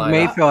 Carolina? I think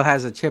Mayfield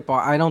has a chip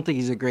on. I don't think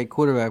he's a great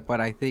quarterback,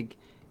 but I think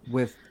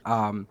with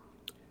the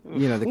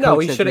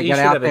coach that got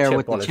out there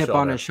with the chip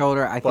on his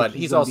shoulder. I think but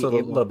he's also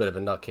a little bit of a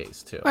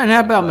nutcase too. And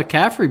how about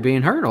McCaffrey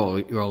being hurt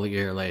all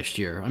year last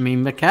year? I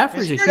mean,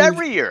 McCaffrey's He's a hurt huge...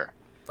 every year.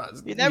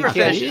 You never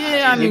can't- finish.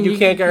 Yeah, I mean, you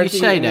can't guarantee.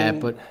 You say that,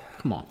 but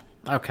come on.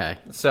 Okay.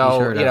 So He's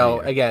hurt every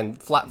year. again,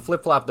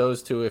 flip flop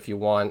those two if you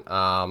want.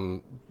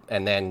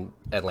 And then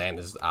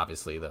Atlanta's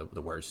obviously the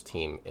worst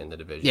team in the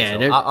division. Yeah,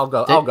 so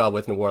I'll go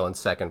with New Orleans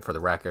second for the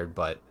record,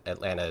 but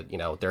Atlanta,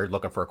 they're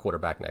looking for a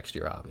quarterback next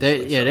year,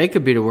 obviously. They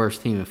could be the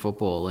worst team in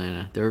football,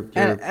 Atlanta.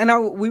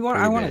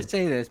 I want to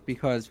say this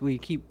because we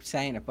keep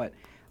saying it, but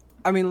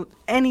I mean,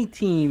 any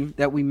team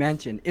that we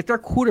mentioned, if their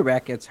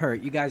quarterback gets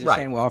hurt, you guys are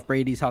saying, well, if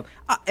Brady's healthy.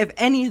 If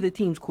any of the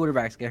team's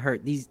quarterbacks get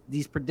hurt,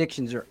 these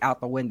predictions are out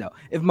the window.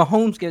 If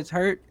Mahomes gets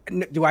hurt,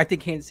 do I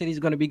think Kansas City's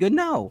going to be good?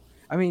 No.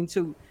 I mean,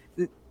 so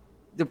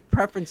the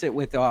preference it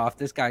with if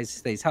this guy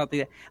stays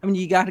healthy. I mean,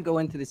 you got to go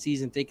into the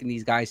season thinking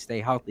these guys stay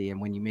healthy, and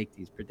when you make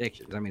these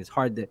predictions, I mean, it's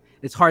hard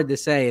to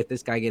say if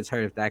this guy gets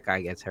hurt, if that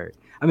guy gets hurt.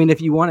 I mean,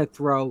 if you want to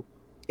throw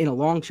in a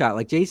long shot,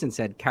 like Jason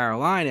said,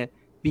 Carolina,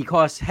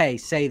 because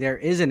say there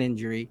is an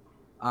injury,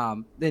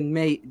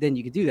 then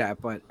you could do that.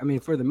 But I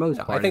mean, for the most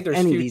part, I think there's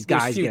any few, of these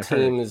guys few get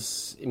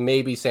teams,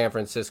 maybe San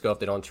Francisco, if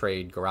they don't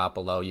trade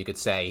Garoppolo, you could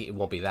say it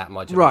won't be that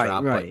much of a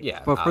drop. Right. But,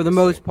 yeah, but for the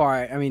most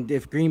part, I mean,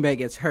 if Green Bay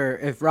gets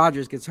hurt, if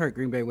Rodgers gets hurt,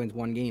 Green Bay wins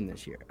one game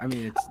this year. I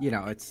mean,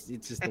 it's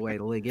just the way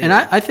the league is. And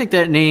I think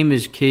that name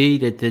is key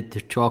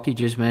that Chalky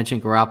just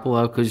mentioned,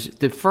 Garoppolo, because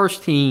the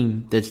first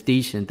team that's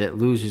decent that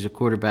loses a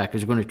quarterback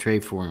is going to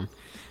trade for him.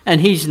 And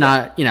he's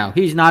not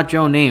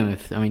Joe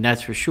Namath. I mean,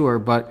 that's for sure.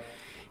 But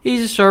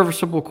he's a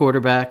serviceable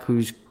quarterback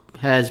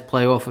has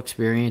playoff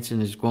experience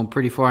and is going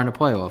pretty far in the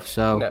playoffs.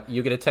 So now,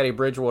 you get a Teddy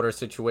Bridgewater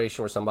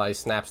situation where somebody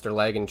snaps their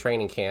leg in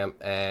training camp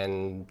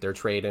and they're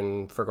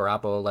trading for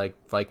Garoppolo like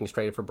Vikings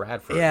traded for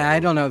Bradford. Yeah, I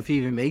don't know if he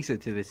even makes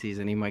it to the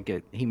season. He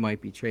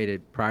might be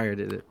traded prior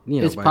to the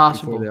it's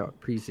possible before the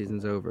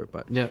preseason's over.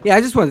 But yeah, I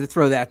just wanted to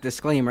throw that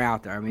disclaimer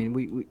out there. I mean,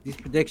 we these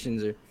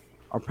predictions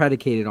are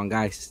predicated on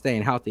guys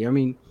staying healthy. I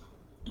mean,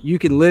 you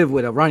can live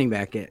with a running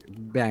back get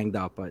banged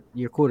up, but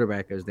your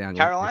quarterback goes down.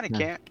 Carolina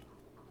can't.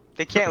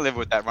 They can't live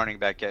with that running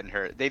back getting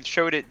hurt. They've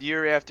showed it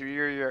year after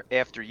year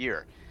after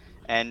year,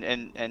 and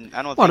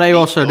I don't. Well, they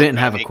also didn't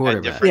have a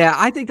quarterback. Yeah,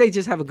 I think they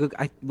just have a good.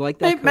 I like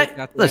that coach out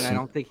there, listen. and I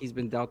don't think he's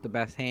been dealt the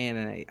best hand,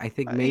 and I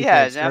think maybe.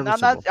 I'm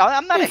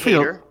not a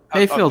hater.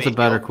 Mayfield's a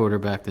better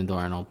quarterback than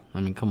Darnold.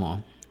 I mean, come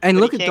on. And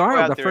But look he at can't go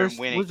Darnold. out The there first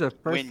and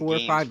win 4 or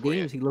 5 games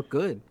games, he looked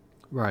good.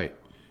 Right.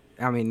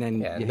 I mean, then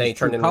they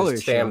turned into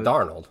Sam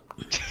Darnold.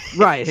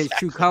 Right, his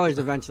true colors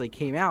eventually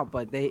came out,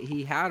 but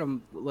he had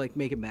him like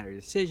making better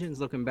decisions,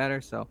 looking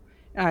better. So,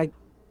 I'm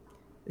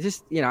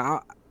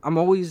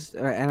always,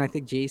 and I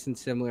think Jason's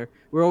similar.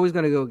 We're always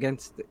going to go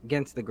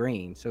against the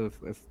grain. So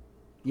if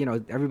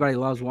everybody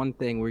loves one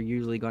thing, we're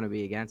usually going to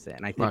be against it.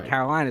 And I think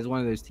Carolina is one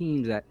of those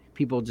teams that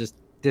people just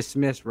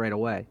dismiss right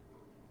away.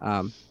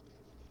 All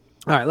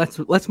right,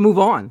 let's move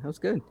on. That was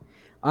good.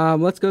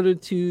 Let's go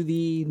to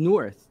the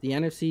North, the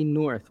NFC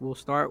North. We'll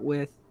start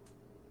with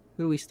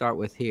who do we start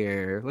with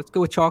here? Let's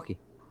go with Chalky.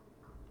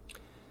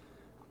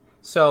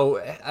 So,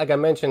 like I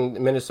mentioned,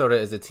 Minnesota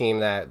is a team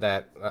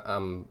that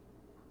I'm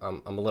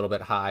a little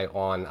bit high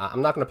on.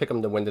 I'm not going to pick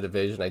them to win the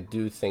division. I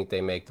do think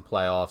they make the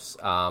playoffs.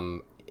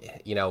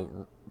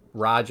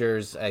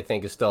 Rodgers, I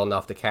think, is still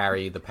enough to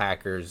carry the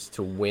Packers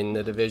to win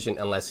the division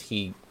unless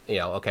he,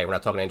 okay, we're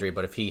not talking injury,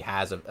 but if he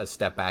has a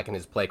step back in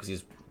his play because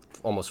he's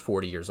almost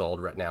 40 years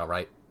old right now,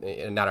 right?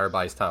 Not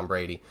everybody's Tom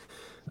Brady.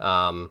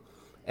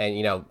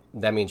 And,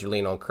 that means you're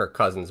leaning on Kirk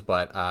Cousins,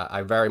 but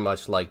I very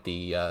much like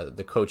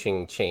the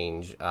coaching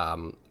change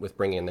with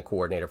bringing in the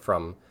coordinator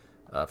from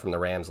the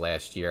Rams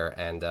last year.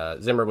 And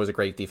Zimmer was a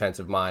great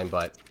defensive mind,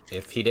 but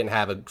if he didn't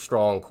have a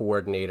strong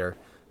coordinator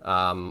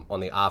on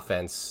the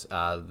offense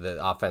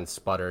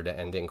sputtered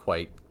and didn't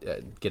quite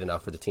get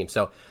enough for the team.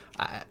 So,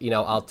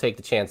 I'll take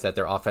the chance that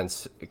their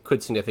offense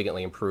could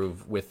significantly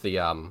improve with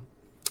the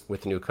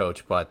new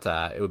coach, but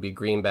it would be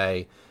Green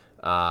Bay,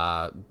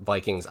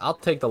 Vikings. I'll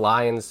take the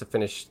Lions to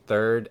finish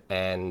third,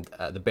 and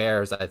the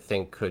Bears, I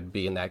think, could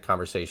be in that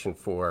conversation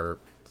for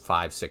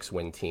 5-6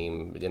 win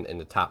team in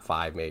the top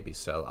 5 maybe.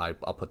 So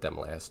I'll put them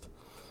last.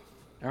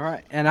 All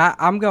right, and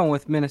I'm going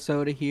with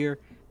Minnesota here.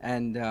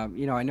 And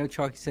I know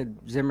Chalky said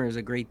Zimmer is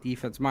a great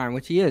defense mind,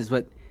 which he is,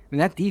 but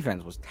that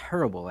defense was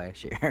terrible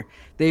last year.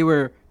 They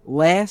were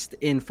last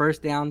in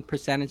first down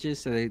percentages,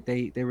 so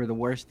they were the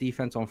worst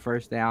defense on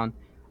first down.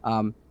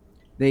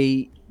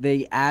 They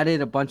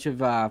added a bunch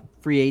of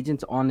free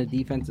agents on the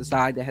defensive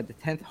side. They had the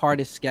 10th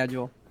hardest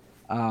schedule.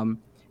 And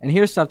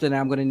here's something that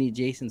I'm going to need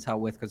Jason's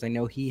help with because I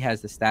know he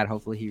has the stat.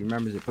 Hopefully he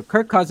remembers it. But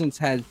Kirk Cousins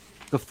had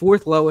the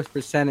 4th lowest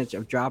percentage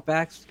of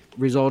dropbacks,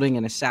 resulting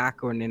in a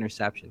sack or an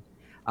interception.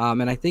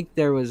 And I think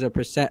there was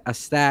a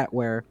stat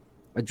where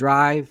a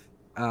drive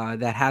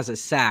that has a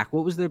sack.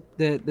 What was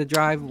the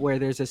drive where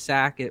there's a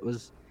sack? It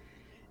was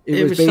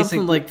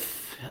something like,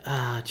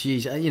 I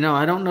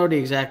don't know the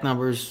exact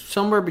numbers.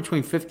 Somewhere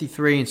between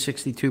 53 and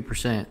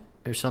 62%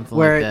 or something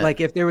where, like that.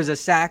 Like if there was a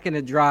sack in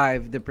a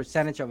drive, the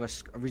percentage of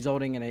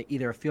resulting in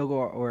either a field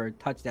goal or a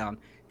touchdown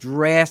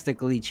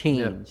drastically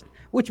changed,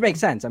 which makes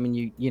sense. I mean,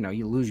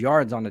 you lose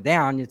yards on the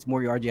down, it's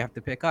more yards you have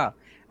to pick up.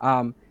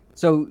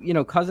 So,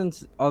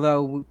 Cousins,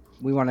 although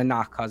we want to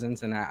knock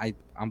Cousins, and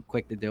I'm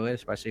quick to do it,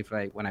 especially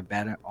when I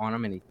bet on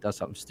him and he does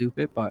something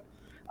stupid. But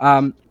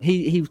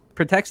he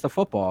protects the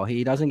football.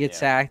 He doesn't get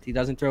sacked. He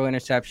doesn't throw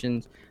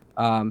interceptions.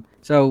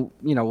 So,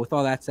 with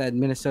all that said,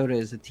 Minnesota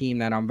is a team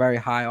that I'm very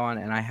high on,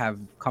 and I have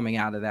coming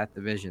out of that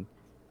division.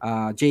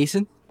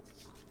 Jason?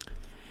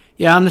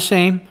 Yeah, I'm the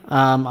same.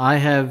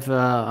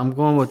 I'm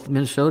going with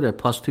Minnesota at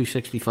plus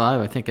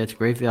 265. I think that's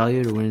great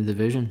value to win the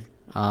division.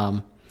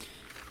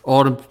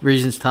 All the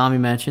reasons Tommy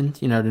mentioned,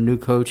 the new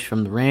coach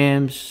from the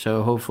Rams,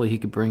 so hopefully he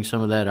could bring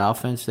some of that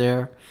offense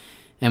there.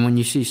 And when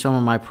you see some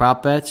of my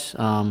prop bets,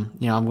 I'm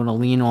going to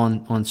lean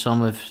on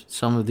some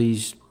of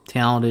these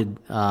talented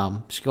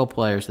skill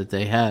players that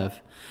they have.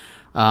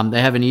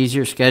 They have an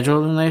easier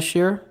schedule than last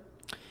year,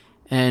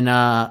 and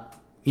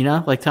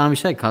like Tommy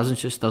said, Cousins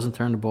just doesn't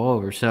turn the ball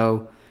over.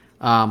 So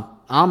I'm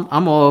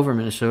all over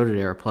Minnesota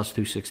there, plus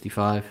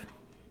 265.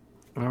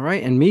 All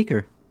right, and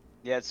Meeker.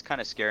 Yeah, it's kind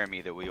of scaring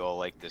me that we all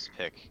like this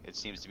pick. It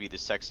seems to be the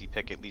sexy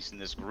pick, at least in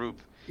this group.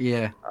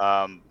 Yeah.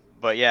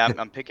 But yeah,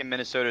 I'm picking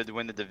Minnesota to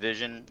win the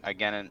division.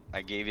 Again,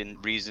 I gave in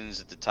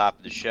reasons at the top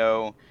of the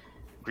show.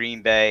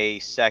 Green Bay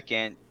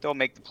second. They'll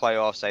make the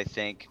playoffs, I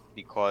think,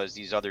 because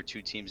these other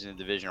 2 teams in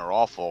the division are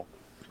awful.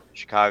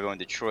 Chicago and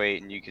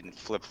Detroit, and you can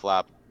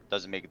flip-flop.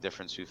 Doesn't make a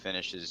difference who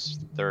finishes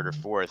 3rd or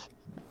 4th.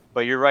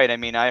 But you're right. I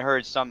mean, I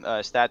heard some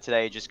stat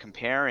today just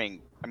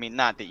comparing. I mean,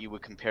 not that you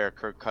would compare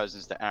Kirk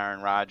Cousins to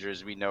Aaron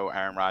Rodgers. We know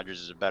Aaron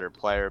Rodgers is a better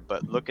player,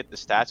 but look at the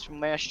stats from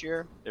last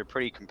year. They're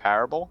pretty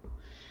comparable.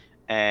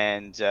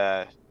 And,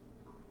 I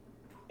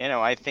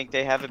think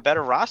they have a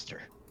better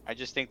roster. I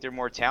just think they're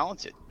more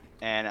talented.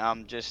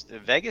 And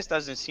Vegas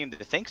doesn't seem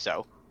to think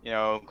so,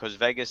 because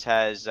Vegas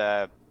has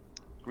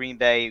Green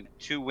Bay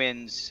 2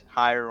 wins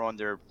higher on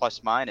their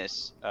plus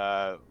minus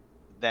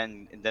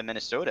than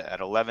Minnesota at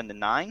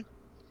 11-9.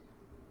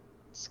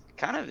 It's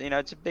kind of,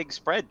 it's a big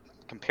spread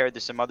compared to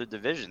some other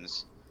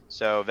divisions.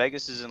 So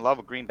Vegas is in love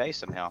with Green Bay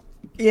somehow.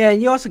 Yeah,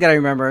 and you also got to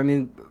remember, I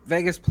mean,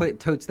 Vegas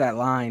totes that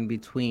line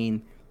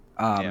between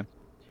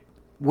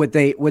what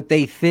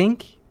they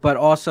think, but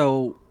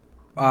also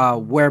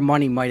where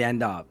money might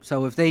end up.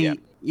 So if they,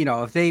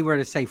 if they were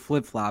to say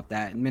flip-flop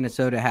that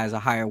Minnesota has a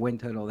higher win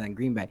total than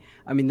Green Bay,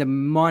 I mean, the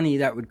money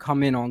that would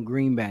come in on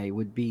Green Bay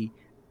would be,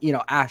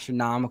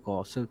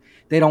 astronomical. So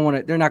they're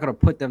not going to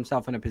put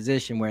themselves in a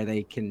position where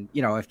they can,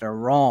 if they're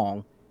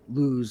wrong,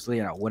 lose,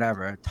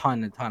 whatever, a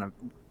ton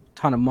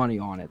of money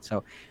on it.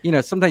 So,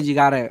 sometimes you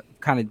got to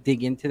kind of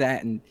dig into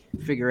that and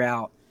figure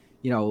out,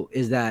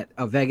 is that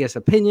a Vegas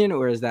opinion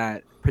or is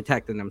that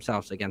protecting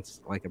themselves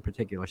against like a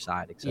particular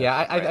side? Etc.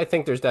 Yeah, I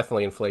think there's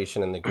definitely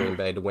inflation in the Green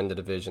Bay to win the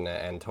division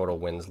and total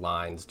wins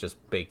lines just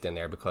baked in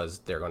there because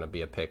they're going to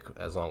be a pick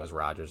as long as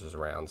Rodgers is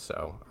around.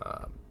 So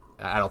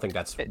I don't think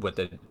that's what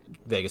the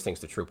Vegas thinks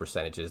the true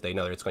percentage is. They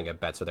know that it's going to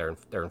get bet, so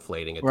they're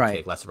inflating it to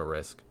take less of a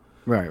risk.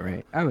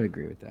 Right. I would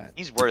agree with that.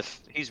 He's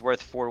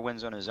worth 4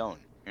 wins on his own,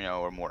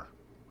 or more.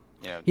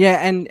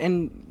 Yeah,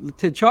 and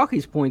to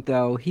Chalky's point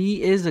though,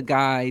 he is a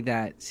guy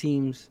that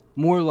seems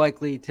more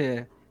likely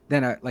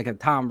than a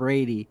Tom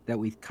Brady that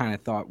we kind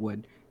of thought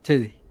would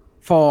to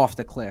fall off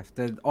the cliff,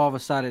 to all of a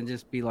sudden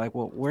just be like,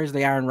 well, where's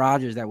the Aaron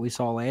Rodgers that we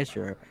saw last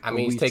year? I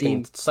mean, he's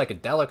taking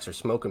psychedelics or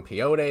smoking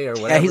peyote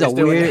or whatever.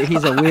 Yeah,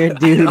 he's a weird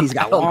dude. He's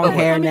got long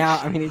hair now.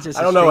 I mean,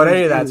 I don't know what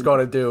any of that's going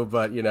to do,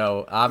 but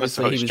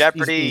obviously he's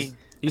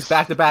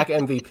back-to-back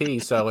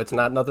MVP, so it's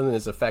nothing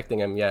is affecting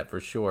him yet for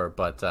sure.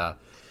 But I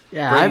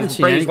haven't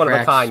seen Brady's any one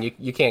cracks. of a kind.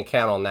 You can't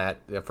count on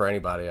that for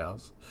anybody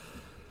else.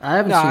 I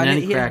haven't seen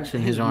any cracks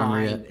in his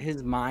armor yet.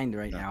 His mind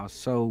right now,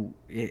 so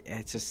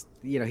it's just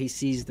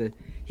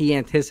he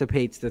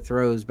anticipates the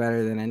throws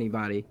better than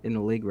anybody in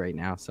the league right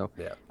now. So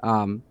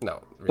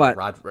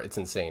but it's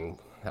insane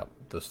how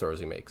those throws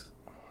he makes.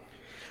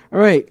 All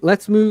right,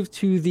 let's move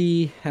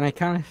to and I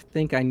kind of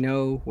think I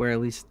know where at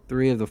least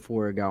 3 of the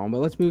 4 are going, but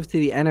let's move to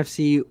the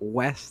NFC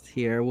West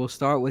here. We'll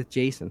start with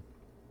Jason.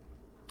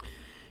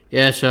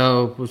 Yeah,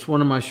 so it's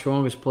one of my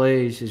strongest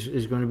plays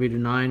is going to be the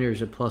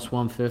Niners at plus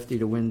 150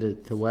 to win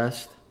the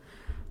West.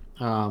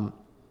 Um,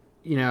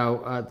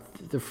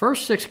 the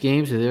first 6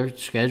 games of their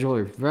schedule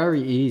are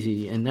very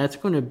easy, and that's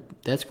going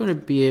to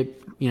be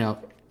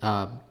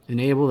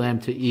enable them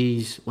to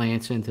ease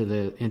Lance into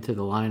the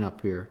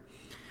lineup here.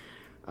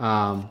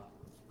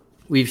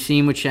 We've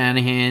seen what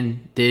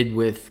Shanahan did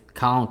with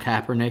Colin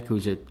Kaepernick,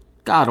 who's a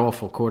god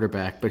awful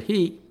quarterback, but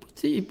he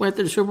went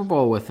to the Super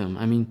Bowl with him.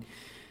 I mean,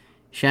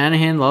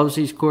 Shanahan loves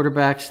these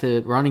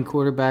running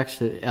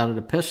quarterbacks out of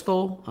the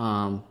pistol.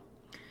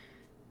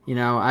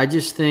 I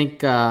just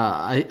think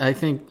I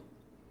think.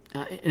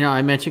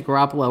 I mentioned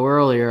Garoppolo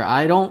earlier.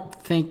 I don't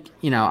think,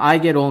 I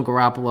get on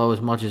Garoppolo as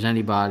much as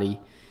anybody,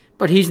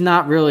 but he's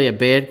not really a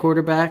bad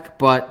quarterback,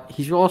 but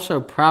he's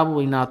also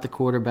probably not the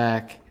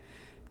quarterback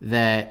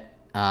that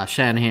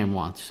Shanahan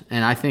wants.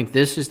 And I think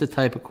this is the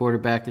type of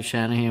quarterback that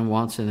Shanahan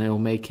wants, and it'll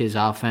make his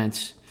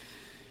offense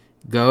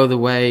go the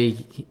way,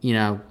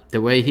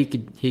 he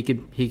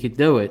could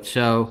do it.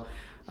 So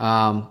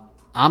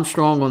I'm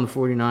strong on the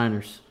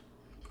 49ers.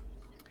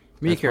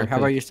 Meeker, how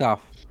about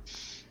yourself?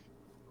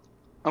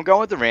 I'm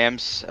going with the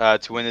Rams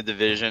to win the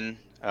division.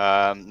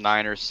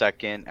 Niners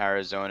second,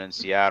 Arizona and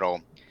Seattle.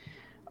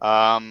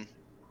 I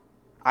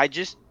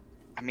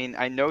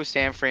know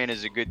San Fran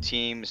is a good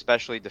team,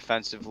 especially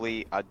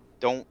defensively. I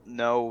don't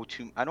know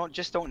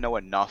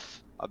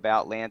enough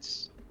about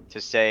Lance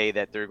to say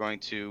that they're going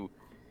to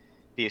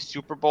be a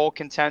Super Bowl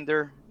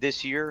contender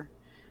this year.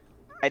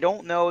 I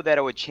don't know that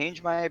it would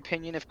change my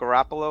opinion if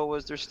Garoppolo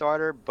was their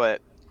starter,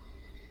 but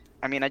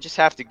I just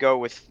have to go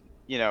with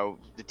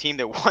the team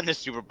that won the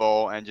Super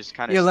Bowl and just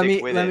kind of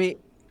stick with it.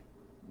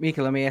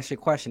 Mika, let me ask you a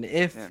question.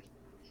 If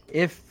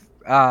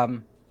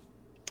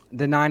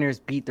the Niners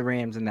beat the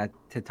Rams in that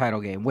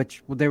title game,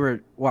 which they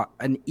were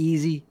an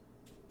easy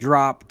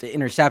drop to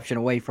interception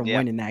away from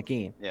winning that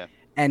game,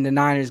 and the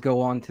Niners go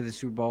on to the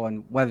Super Bowl,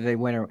 and whether they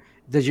win or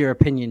does your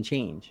opinion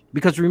change?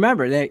 Because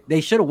remember,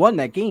 they should have won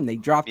that game. They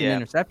dropped an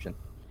interception.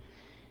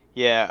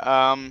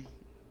 Yeah.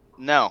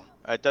 No.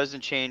 It doesn't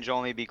change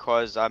only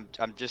because I'm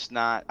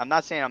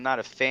not saying I'm not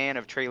a fan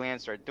of Trey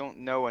Lance, or I don't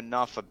know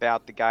enough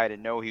about the guy to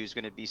know he was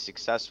going to be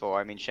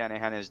successful.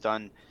 Shanahan has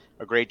done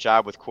a great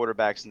job with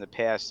quarterbacks in the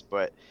past,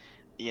 but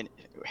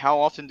how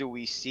often do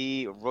we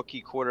see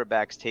rookie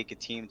quarterbacks take a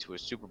team to a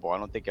Super Bowl? I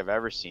don't think I've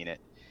ever seen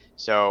it.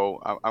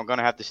 So I'm going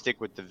to have to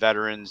stick with the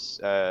veterans,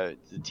 the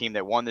team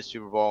that won the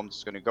Super Bowl. I'm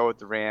just going to go with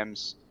the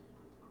Rams.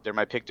 They're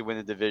my pick to win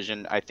the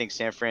division. I think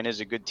San Fran is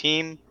a good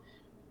team,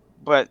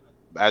 but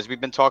as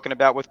we've been talking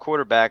about with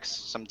quarterbacks,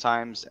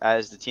 sometimes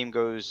as the team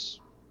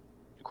goes,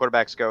 the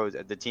quarterbacks go,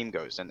 the team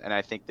goes. And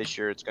I think this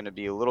year it's going to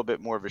be a little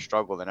bit more of a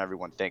struggle than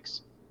everyone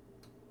thinks.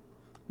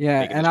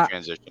 Yeah,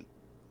 transition.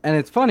 And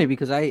it's funny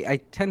because I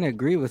tend to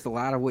agree with a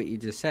lot of what you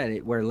just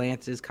said, where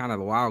Lance is kind of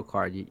the wild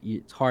card.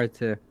 It's hard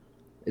to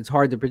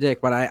predict,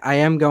 but I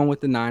am going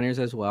with the Niners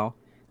as well.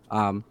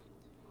 I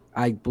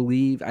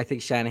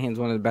think Shanahan's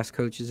one of the best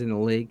coaches in the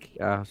league.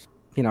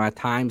 At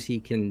times he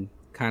can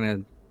kind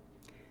of,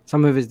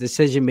 some of his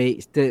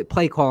the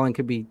play calling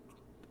could be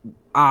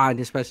odd,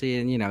 especially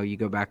in, you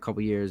go back a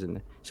couple years in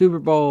the Super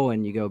Bowl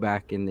and you go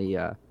back in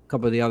the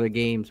couple of the other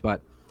games,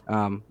 but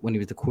when he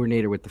was the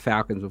coordinator with the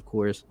Falcons, of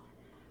course.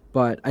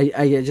 But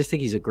I just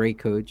think he's a great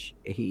coach.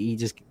 He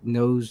just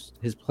knows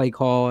his play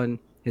call and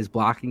his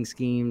blocking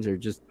schemes are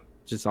just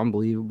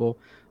unbelievable.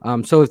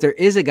 So if there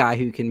is a guy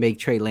who can make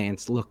Trey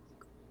Lance look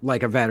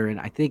like a veteran,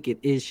 I think it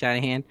is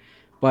Shanahan.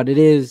 But it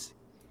is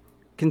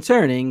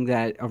concerning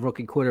that a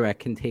rookie quarterback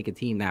can take a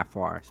team that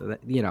far. So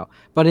that,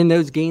 but in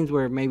those games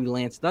where maybe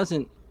Lance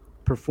doesn't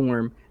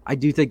perform, I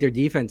do think their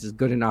defense is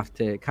good enough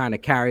to kind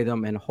of carry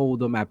them and hold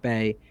them at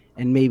bay,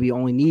 and maybe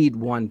only need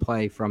one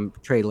play from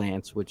Trey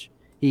Lance, which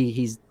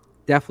he's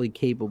definitely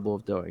capable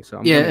of doing.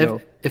 So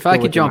if I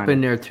could jump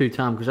in there too,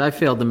 Tom, because I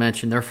failed to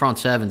mention their front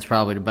seven's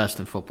probably the best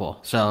in football.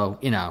 So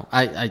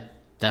I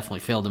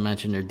definitely failed to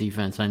mention their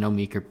defense. I know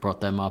Meeker brought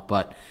them up,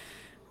 but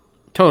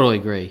totally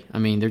agree.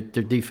 Their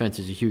defense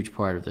is a huge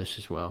part of this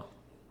as well.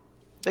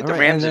 I think the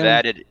Rams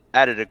have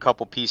added a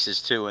couple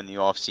pieces too in the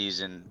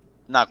offseason. I'm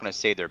not going to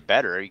say they're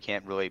better. You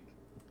can't really.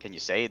 Can you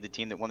say the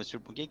team that won the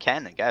Super Bowl? You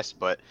can, I guess,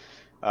 but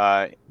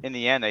in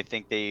the end, I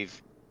think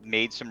they've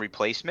made some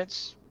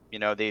replacements.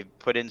 They've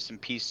put in some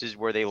pieces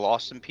where they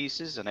lost some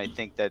pieces, and I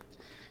think that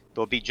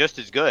they'll be just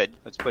as good.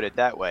 Let's put it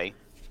that way.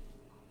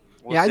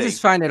 We'll see. I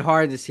just find it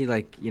hard to see,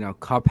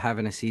 Kupp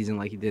having a season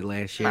like he did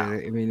last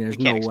year. There's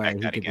no way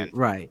he could do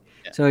right.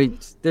 Yeah. So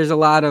there's a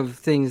lot of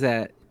things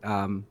that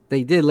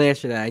they did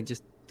last year that I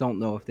just don't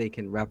know if they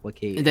can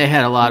replicate. They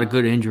had a lot of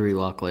good injury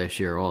luck last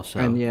year also.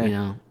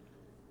 And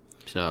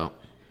So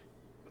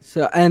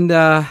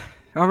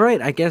all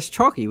right, I guess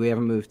Chalky we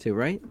haven't moved to,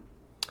 right?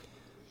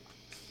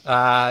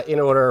 In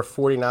order,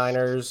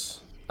 49ers,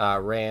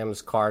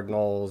 Rams,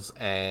 Cardinals,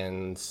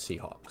 and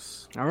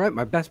Seahawks. All right,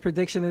 my best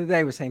prediction of the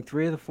day was saying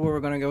 3 of the 4 we're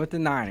going to go with the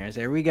Niners.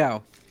 There we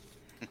go.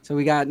 So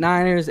we got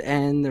Niners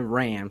and the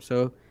Rams.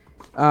 So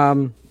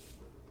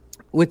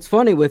what's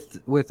funny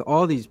with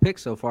all these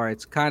picks so far,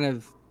 it's kind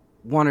of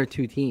one or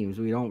two teams.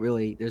 We don't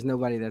really. There's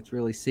nobody that's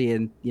really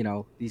seeing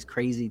these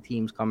crazy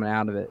teams coming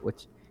out of it,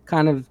 which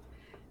kind of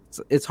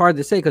it's hard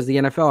to say because the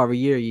NFL every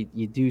year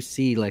you do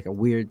see like a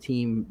weird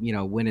team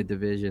win a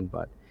division,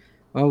 but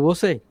we'll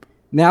see.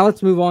 Now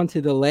let's move on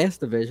to the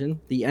last division,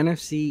 the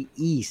NFC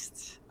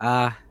East.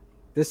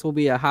 This will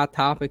be a hot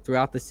topic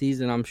throughout the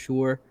season, I'm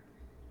sure.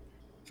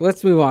 So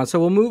let's move on. So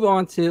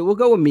we'll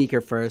go with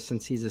Meeker first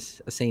since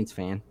he's a Saints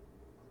fan.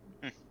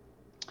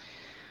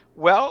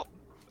 Well,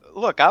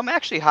 look, I'm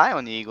actually high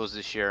on the Eagles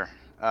this year.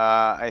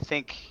 I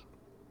think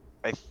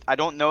I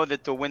don't know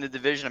that they'll win the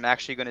division. I'm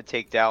actually going to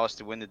take Dallas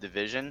to win the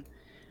division.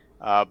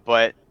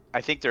 But I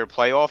think they're a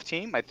playoff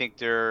team. I think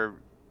they're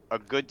a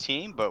good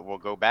team, but we'll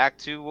go back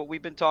to what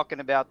we've been talking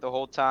about the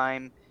whole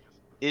time.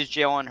 Is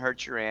Jalen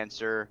Hurts your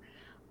answer?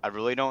 I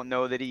really don't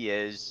know that he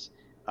is.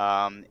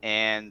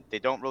 And they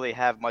don't really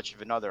have much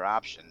of another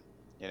option,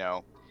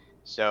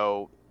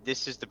 So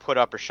this is the put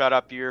up or shut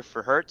up year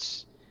for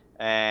Hurts.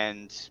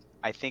 And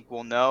I think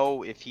we'll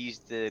know if he's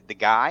the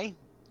guy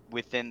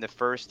within the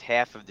first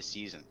half of the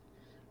season.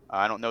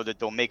 I don't know that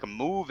they'll make a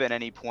move at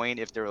any point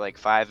if they're like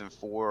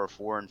 5-4 or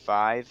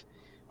 4-5.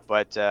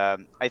 But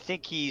I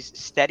think he's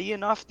steady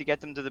enough to get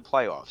them to the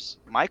playoffs.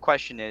 My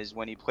question is,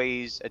 when he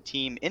plays a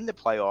team in the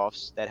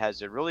playoffs that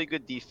has a really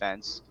good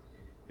defense,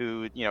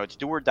 who, it's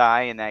do or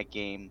die in that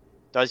game,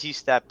 does he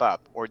step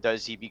up or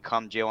does he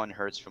become Jalen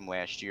Hurts from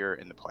last year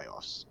in the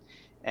playoffs?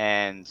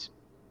 And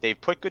they've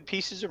put good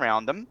pieces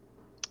around them.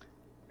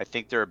 I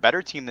think they're a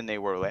better team than they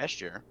were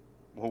last year,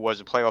 who was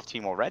a playoff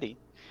team already.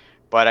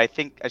 But I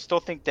still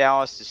think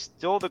Dallas is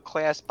still the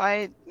class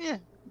by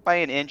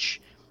an inch.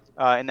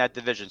 In that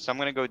division. So I'm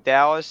going to go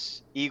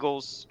Dallas,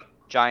 Eagles,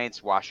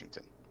 Giants,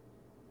 Washington.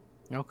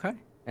 Okay.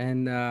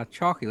 And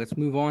Chalky, let's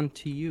move on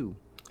to you.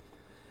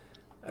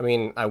 I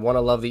mean, I want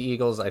to love the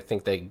Eagles. I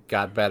think they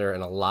got better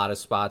in a lot of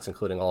spots,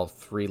 including all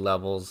three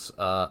levels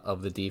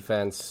of the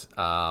defense.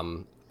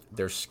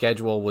 Their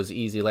schedule was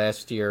easy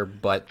last year,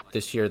 but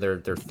this year they're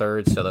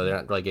third, so they're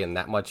not really getting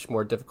that much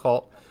more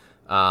difficult.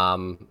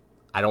 I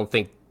don't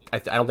think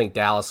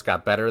Dallas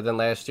got better than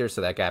last year, so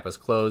that gap is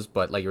closed.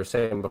 But like you were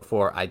saying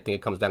before, I think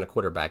it comes down to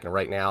quarterback. And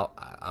right now,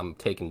 I'm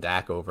taking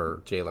Dak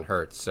over Jalen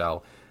Hurts.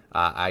 So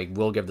I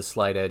will give the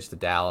slight edge to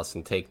Dallas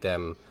and take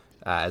them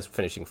as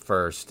finishing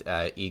first,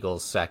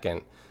 Eagles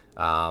second,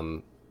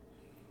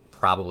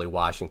 probably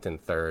Washington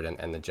third,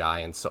 and the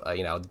Giants. So,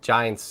 the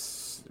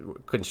Giants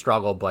couldn't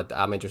struggle, but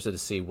I'm interested to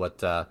see what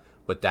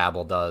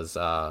Dabble does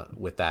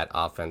with that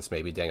offense.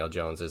 Maybe Daniel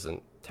Jones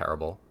isn't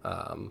terrible,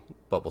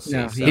 but we'll see.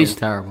 No, he's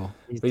terrible.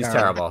 He's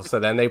terrible. So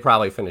then they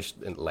probably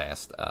finished in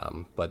last.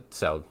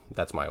 So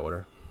that's my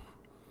order.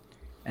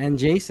 And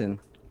Jason,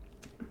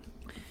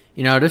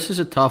 this is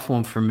a tough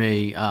one for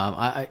me.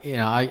 I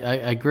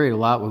agree a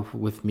lot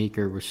with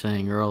Meeker was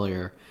saying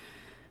earlier.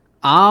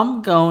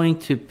 I'm going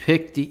to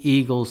pick the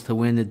Eagles to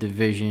win the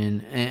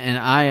division, and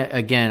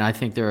I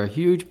think they're a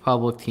huge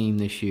public team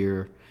this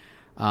year.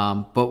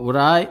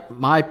 But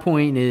my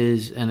point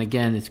is, and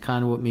again, it's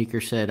kind of what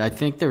Meeker said, I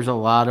think there's a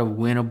lot of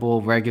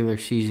winnable regular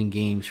season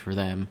games for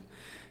them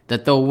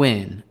that they'll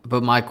win.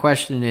 But my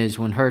question is,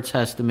 when Hurts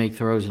has to make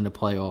throws in the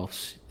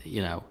playoffs,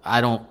 I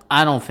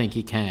don't think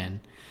he can.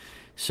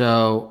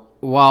 So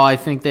while I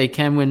think they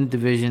can win the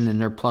division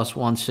and they're plus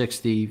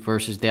 160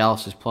 versus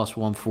Dallas is plus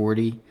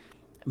 140,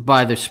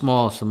 by the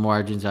smallest of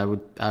margins, I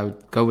would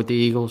go with the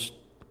Eagles.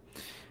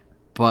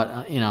 But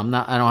I don't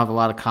have a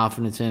lot of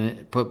confidence in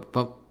it.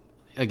 But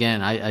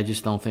again, I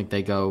just don't think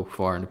they go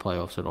far in the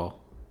playoffs at all.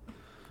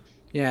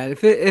 Yeah,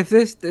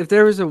 if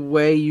there was a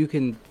way you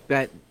can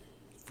bet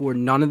for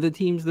none of the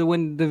teams to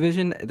win the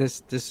division,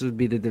 this would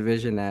be the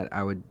division that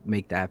I would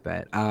make that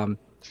bet.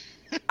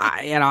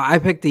 I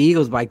picked the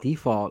Eagles by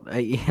default.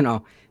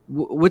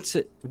 What's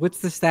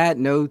the stat?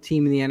 No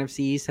team in the NFC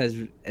East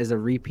has a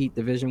repeat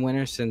division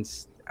winner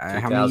since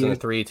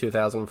 2003,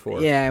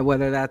 2004. Yeah,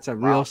 whether that's a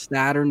real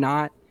stat or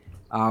not,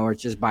 or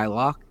it's just by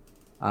luck.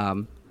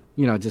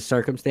 Just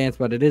circumstance,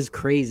 but it is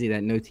crazy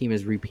that no team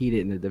has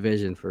repeated in the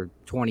division for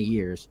 20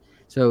 years.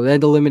 So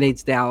that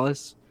eliminates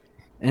Dallas.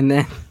 And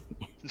then,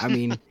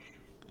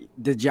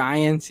 the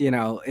Giants,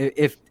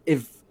 if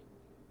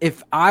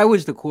I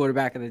was the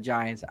quarterback of the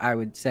Giants, I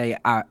would say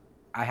I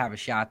have a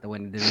shot to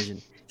win the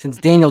division. Since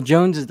Daniel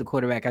Jones is the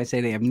quarterback, I say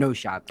they have no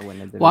shot to win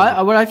the division.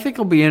 Well, what I think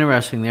will be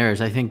interesting there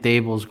is I think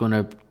Dable's going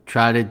to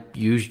try to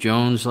use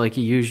Jones like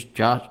he used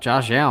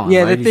Josh Allen.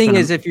 Yeah, right? the thing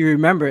is, if you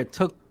remember, it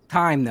took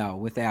time though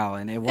with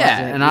Allen. It wasn't,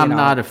 and I'm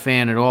not a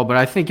fan at all, but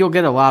I think you'll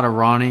get a lot of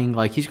running.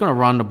 Like he's going to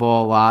run the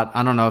ball a lot.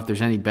 I don't know if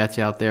there's any bets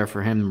out there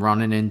for him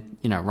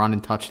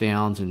running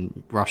touchdowns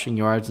and rushing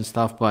yards and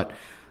stuff, but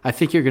I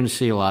think you're going to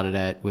see a lot of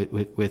that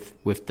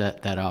with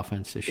that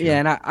offense this year. Yeah,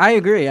 and I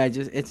agree.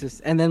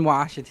 And then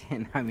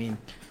Washington.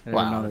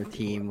 Another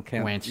team.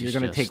 You're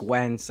going to take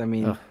Wentz.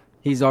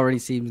 He's already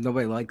seems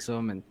nobody likes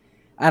him, and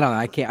I don't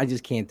know. I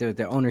just can't do it.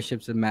 Their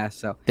ownership's a mess.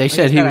 So they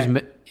said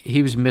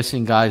he was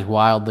missing guys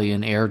wildly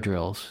in air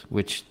drills,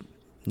 which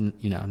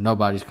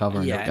nobody's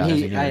covering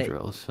guys in air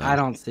drills. So. I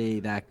don't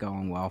see that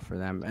going well for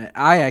them.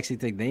 I actually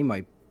think they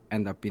might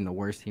end up being the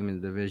worst team in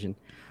the division.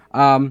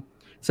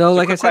 So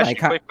like I said,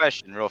 quick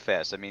question, real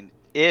fast. I mean,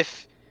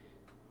 if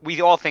we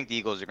all think the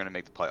Eagles are going to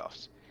make the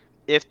playoffs,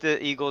 if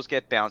the Eagles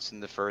get bounced in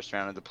the first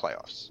round of the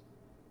playoffs,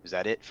 is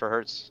that it for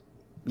Hurts?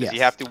 Does he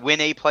have to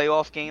win a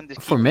playoff game to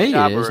keep For me, his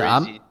job,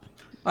 it is.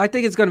 I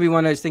think it's going to be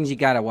one of those things you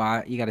got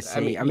to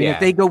see. I mean,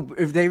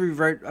 if they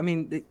revert, I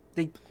mean,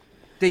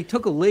 they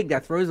took a league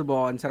that throws the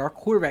ball and said our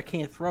quarterback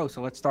can't throw,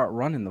 so let's start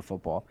running the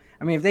football.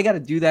 I mean, if they got to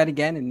do that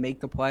again and make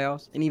the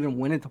playoffs and even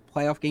win a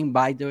playoff game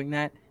by doing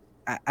that,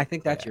 I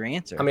think that's your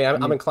answer. I mean,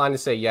 I'm inclined to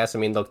say yes. I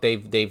mean, look,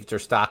 they're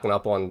stocking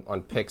up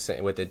on picks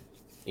with it.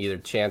 Either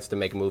chance to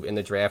make a move in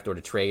the draft or to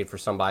trade for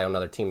somebody on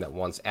another team that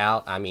wants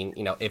out. I mean,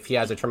 if he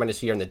has a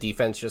tremendous year and the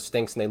defense just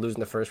stinks and they lose in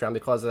the first round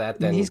because of that,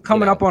 then he's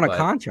coming up on a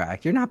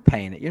contract. You're not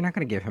paying it. You're not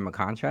going to give him a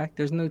contract.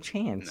 There's no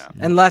chance.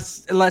 No.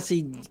 Unless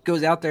he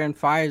goes out there and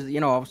fires,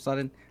 all of a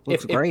sudden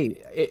looks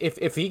great.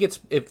 If they get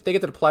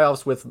to the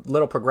playoffs with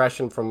little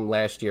progression from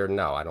last year,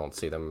 no, I don't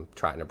see them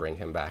trying to bring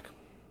him back.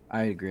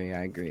 I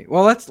agree.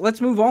 Well,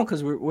 let's move on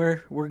because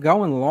we're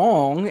going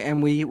long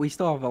and we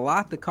still have a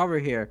lot to cover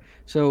here.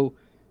 So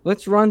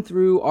let's run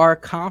through our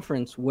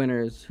conference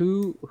winners.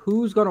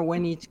 Who's going to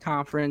win each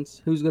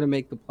conference? Who's going to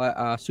make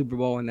the Super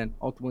Bowl? And then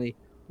ultimately,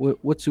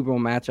 what Super Bowl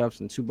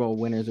matchups and Super Bowl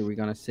winners are we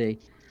going to see?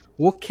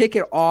 We'll kick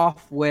it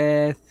off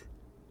with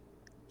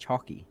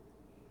Chalky.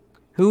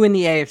 Who in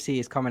the AFC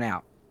is coming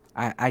out?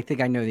 I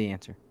think I know the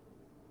answer.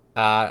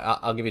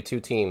 I'll give you two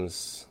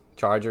teams,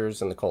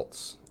 Chargers and the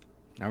Colts.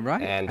 All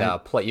right. And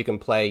you can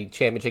play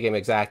championship game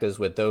exactas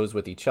with those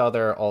with each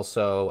other.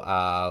 Also,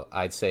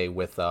 I'd say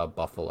with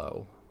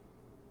Buffalo.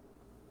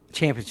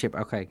 Championship.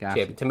 Okay, got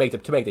it. To make the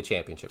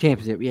championship.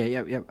 Championship.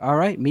 Yeah. All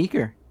right,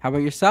 Meeker. How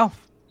about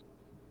yourself?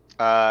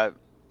 I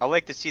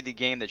like to see the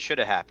game that should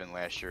have happened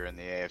last year in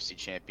the AFC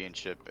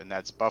Championship, and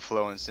that's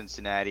Buffalo and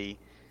Cincinnati,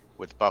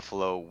 with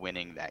Buffalo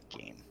winning that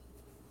game.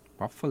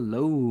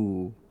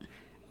 Buffalo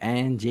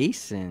and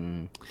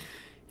Jason.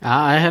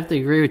 I have to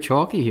agree with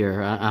Chalky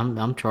here.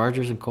 I'm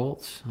Chargers and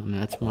Colts. I mean,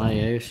 that's my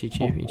AFC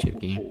Championship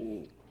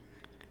game.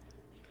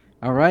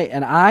 All right,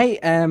 and I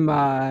am.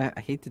 I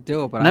hate to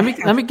do it, but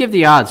let me give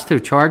the odds too.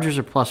 Chargers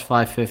are plus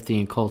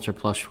 550 and Colts are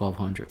plus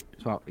 1200.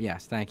 Well,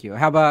 yes, thank you.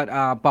 How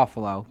about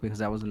Buffalo? Because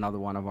that was another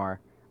one of our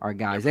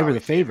guys. They were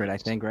the favorite, I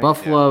think, right?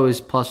 Buffalo is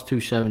plus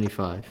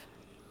 275.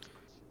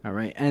 All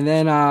right, and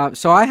then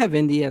so I have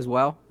Indy as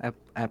well at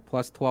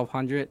plus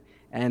 1200.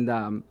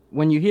 And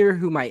when you hear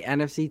who my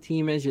NFC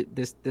team is,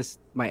 this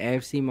my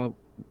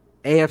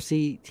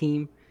AFC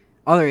team.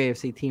 Other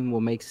AFC team will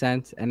make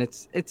sense, and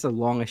it's the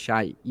longest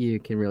shot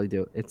you can really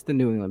do. It's the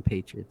New England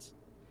Patriots.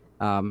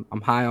 I'm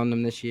high on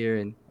them this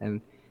year,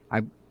 and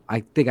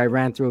I think I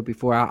ran through it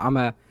before. I'm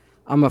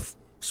a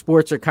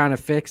sports are kind of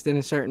fixed in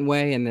a certain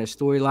way, and there's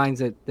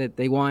storylines that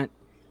they want,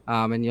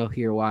 and you'll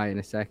hear why in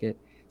a second.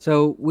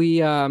 So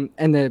we and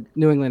the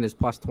New England is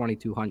plus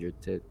 2,200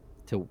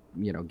 to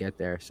get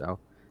there. So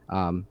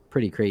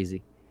pretty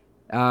crazy.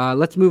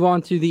 Let's move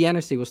on to the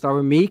NFC. We'll start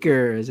with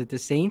Meeker. Is it the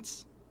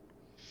Saints?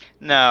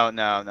 No, I'm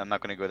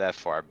not going to go that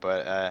far.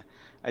 But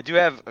I do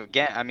have,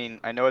 again, I mean,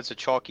 I know it's a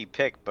chalky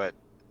pick, but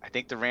I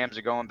think the Rams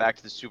are going back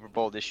to the Super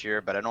Bowl this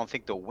year, but I don't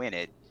think they'll win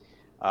it.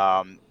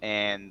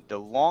 And the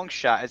long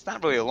shot, it's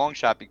not really a long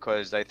shot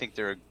because I think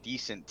they're a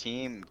decent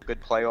team, good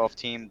playoff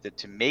team.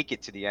 To make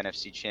it to the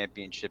NFC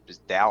Championship is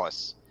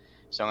Dallas.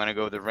 So I'm going to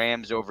go the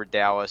Rams over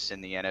Dallas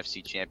in the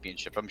NFC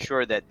Championship. I'm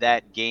sure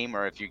that game,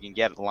 or if you can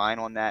get a line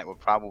on that, will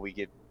probably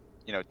get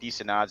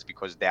decent odds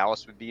because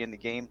Dallas would be in the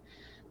game.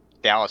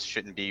 Dallas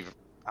shouldn't be.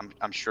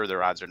 I'm sure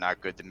their odds are not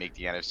good to make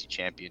the NFC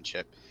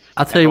Championship.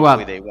 I'll tell you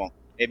what. They won't.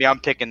 Maybe I'm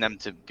picking them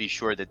to be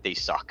sure that they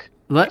suck.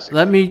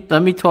 Let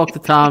me talk to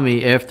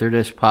Tommy after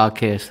this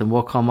podcast, and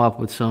we'll come up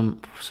with some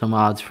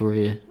odds for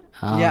you.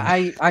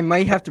 I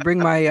might have to bring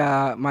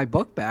my my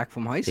book back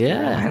from high school.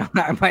 Yeah,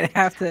 I might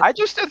have to. I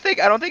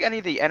don't think any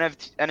of the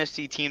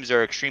NFC teams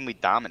are extremely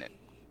dominant.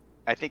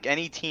 I think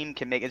any team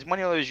can make. It's one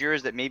of those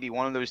years that maybe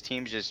one of those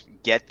teams just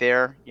get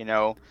there.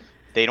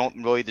 They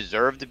don't really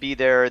deserve to be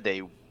there.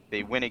 They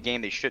win a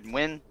game they shouldn't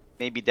win.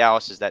 Maybe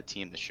Dallas is that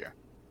team this year.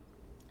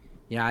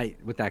 Yeah,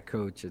 with that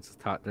coach, it's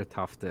they're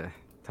tough to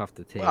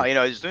take. Well,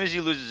 as soon as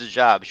he loses his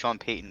job, Sean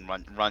Payton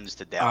runs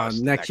to Dallas.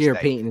 Next year,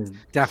 Payton is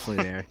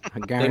definitely there.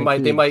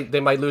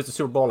 They might lose the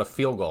Super Bowl on a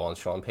field goal, and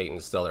Sean Payton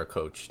is still their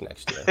coach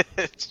next year.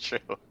 It's true.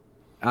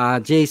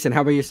 Jason,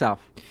 how about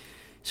yourself?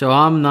 So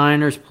I'm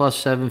Niners plus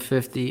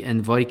 750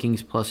 and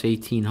Vikings plus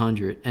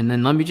 1,800. And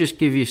then let me just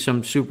give you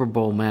some Super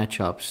Bowl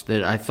matchups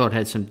that I thought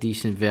had some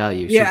decent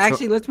value. Yeah,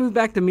 actually, let's move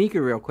back to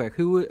Meeker real quick.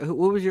 What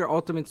was your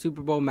ultimate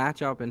Super Bowl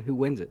matchup and who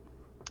wins it?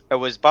 It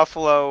was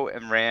Buffalo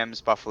and Rams,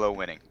 Buffalo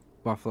winning.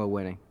 Buffalo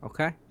winning.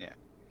 Okay. Yeah.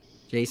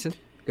 Jason,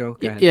 go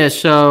ahead. Yeah,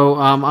 so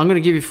I'm going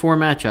to give you four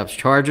matchups.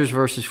 Chargers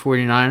versus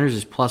 49ers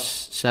is plus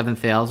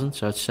 7,000,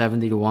 so it's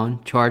 70 to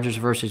 1. Chargers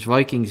versus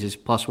Vikings is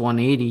plus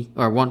 180,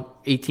 or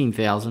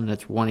 18,000,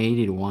 that's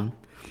 180 to 1.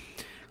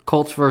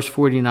 Colts versus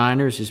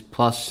 49ers is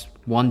plus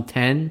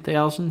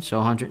 110,000, so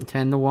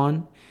 110 to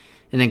 1.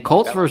 And then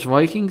Colts versus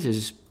Vikings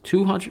is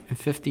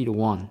 250 to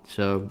 1.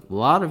 So a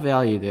lot of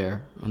value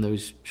there on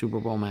those Super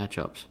Bowl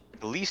matchups.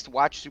 The least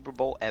watched Super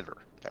Bowl ever,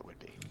 that would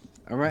be.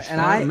 All right,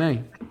 Fine with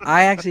and me.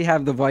 I actually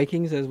have the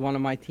Vikings as one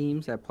of my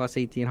teams at plus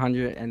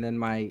 1,800, and then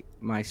my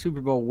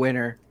Super Bowl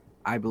winner,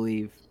 I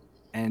believe,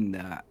 and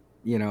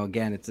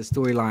again, it's a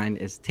storyline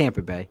is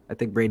Tampa Bay. I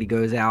think Brady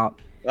goes out.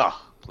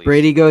 Oh, please.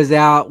 Brady goes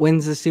out,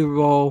 wins the Super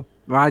Bowl,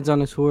 rides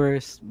on his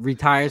horse,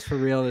 retires for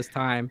real this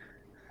time.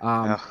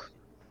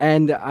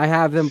 And I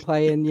have them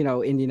playing,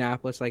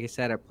 Indianapolis, like I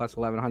said, at plus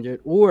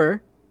 1,100,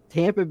 or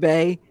Tampa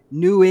Bay,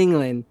 New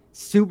England,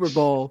 Super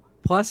Bowl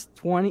plus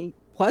 20.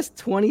 Plus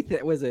 20,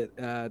 was it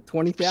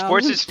 20,000?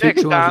 Sports is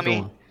fixed, 200 to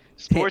Tommy. 1.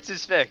 Sports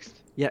is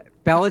fixed. Yeah,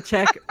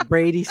 Belichick,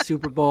 Brady,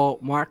 Super Bowl.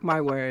 Mark my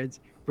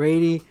words.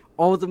 Brady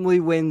ultimately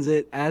wins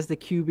it as the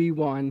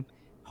QB1,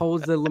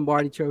 holds the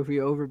Lombardi Trophy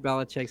over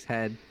Belichick's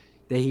head.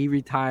 That he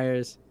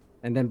retires,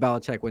 and then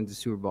Belichick wins the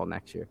Super Bowl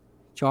next year.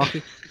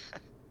 Chalky?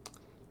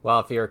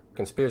 Well, if you're a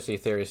conspiracy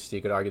theorist, you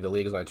could argue the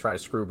league is going to try to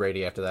screw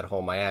Brady after that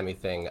whole Miami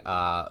thing.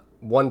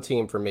 One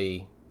team for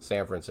me,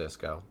 San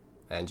Francisco.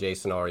 And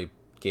Jason already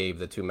gave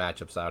the two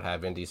matchups I would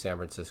have: Indy, San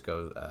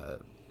Francisco,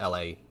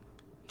 LA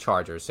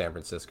Chargers, San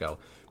Francisco.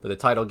 But the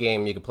title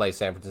game, you could play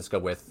San Francisco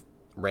with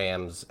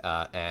Rams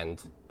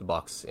and the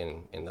Bucks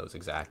in those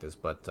exactas.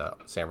 But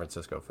San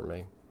Francisco for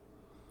me.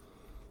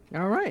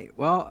 All right.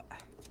 Well,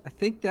 I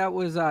think that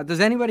was. Does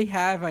anybody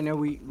have? I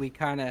know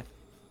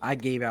I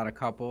gave out a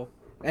couple.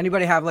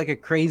 Anybody have like a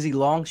crazy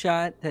long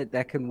shot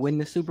that could win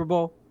the Super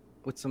Bowl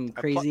with some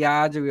crazy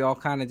odds? Or we all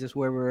kind of just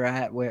where we're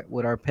at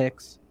with our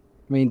picks?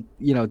 I mean,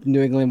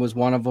 New England was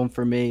one of them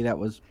for me. That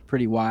was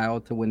pretty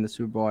wild to win the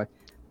Super Bowl.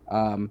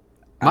 I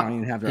don't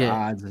even have their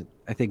odds.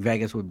 I think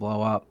Vegas would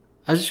blow up.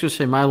 I was just going to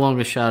say my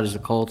longest shot is the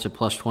Colts at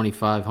plus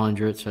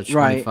 2,500, so it's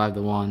 25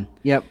 to 1.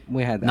 Yep,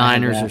 we had that.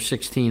 Niners are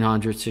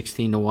 1,600,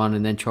 16 to 1,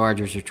 and then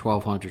Chargers are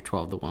 1,200,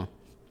 12 to 1.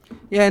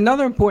 Yeah,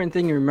 another important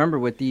thing to remember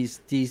with these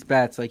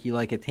bets, like you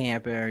like a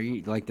Tampa or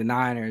you like the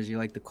Niners, you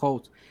like the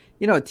Colts.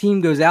 A team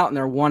goes out and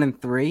they're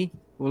 1-3.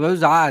 Well,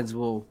 those odds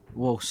will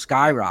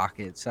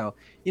skyrocket. So,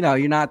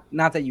 you're not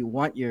that you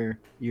want your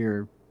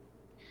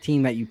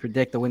team that you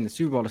predict to win the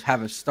Super Bowl to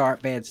have a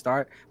bad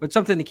start, but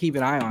something to keep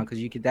an eye on because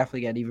you could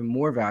definitely get even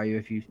more value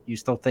if you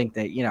still think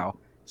that,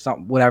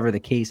 whatever the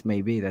case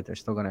may be, that they're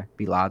still going to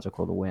be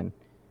logical to win.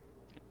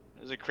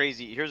 Here's a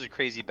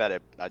crazy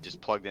bet I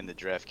just plugged into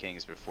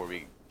DraftKings before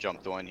we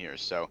jumped on here.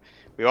 So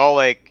we all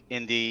like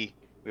Indy,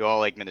 we all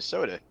like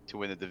Minnesota to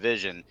win the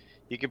division.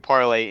 You could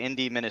parlay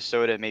Indy,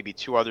 Minnesota, maybe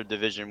two other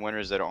division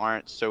winners that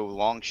aren't so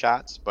long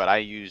shots, but I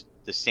used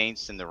the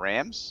Saints and the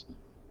Rams,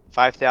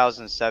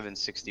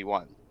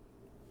 5,761.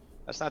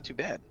 That's not too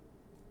bad.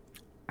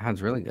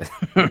 Sounds really good.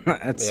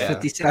 That's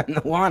 57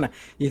 to 1.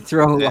 You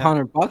throw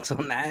 $100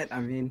 on that. I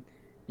mean,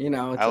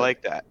 I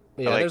like that.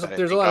 Yeah,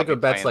 there's a lot of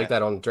good bets like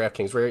that on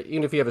DraftKings where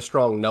even if you have a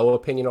strong no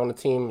opinion on a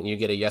team and you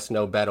get a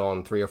yes/no bet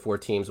on 3 or 4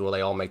 teams, will they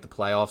all make the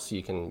playoffs?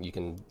 You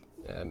can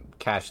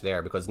cash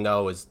there because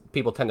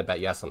people tend to bet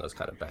yes on those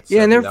kind of bets.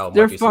 Yeah, so and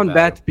they're fun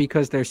bets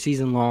because they're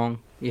season long.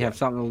 You have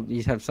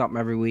something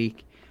every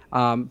week.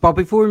 But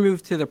before we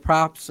move to the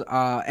props,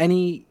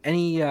 any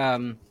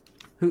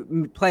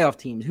playoff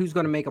teams, who's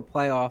going to make a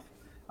playoff?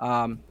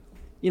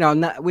 We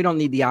don't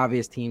need the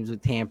obvious teams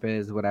with Tampa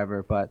is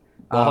whatever, but.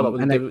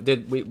 Hold on.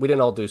 We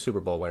didn't all do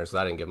Super Bowl winners, so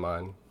I didn't get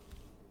mine.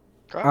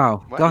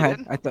 Go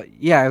ahead. I could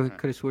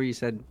have swore you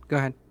said. Go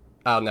ahead.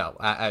 Oh no,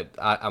 I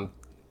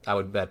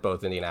would bet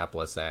both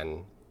Indianapolis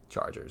and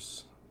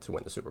Chargers to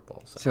win the Super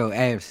Bowl. So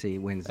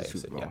AFC wins the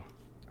Super Bowl. Yeah.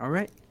 All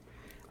right.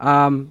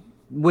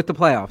 With the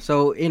playoffs,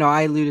 so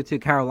I alluded to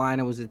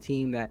Carolina was a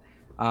team that,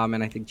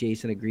 and I think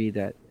Jason agreed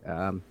that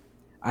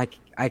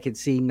I could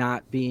see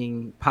not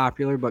being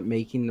popular but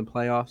making the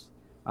playoffs.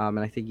 And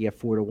I think you have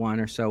 4 to 1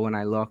 or so when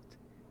I looked.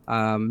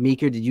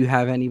 Meeker, did you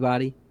have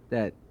anybody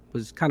that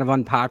was kind of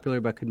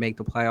unpopular but could make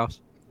the playoffs?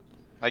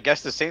 I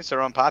guess the Saints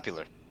are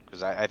unpopular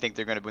because I think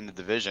they're going to win the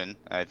division.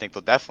 I think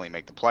they'll definitely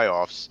make the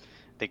playoffs.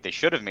 I think they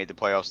should have made the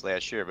playoffs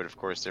last year, but of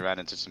course they ran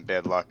into some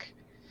bad luck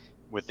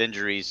with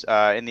injuries.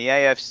 In the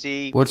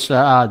AFC... What's the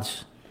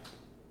odds?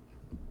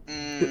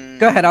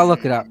 Go ahead, I'll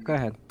look it up. Go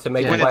ahead. To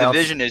make the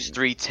division is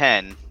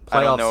 310.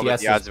 I don't know about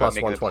the odds about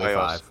making the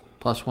playoffs.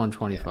 Plus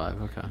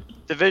 125, okay.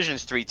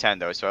 Division's 310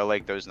 though, so I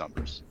like those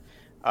numbers.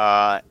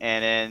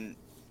 And in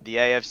the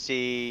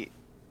AFC,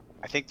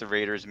 I think the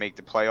Raiders make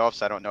the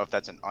playoffs. I don't know if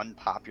that's an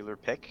unpopular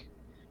pick.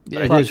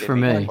 Yeah, it is for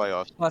me.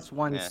 Plus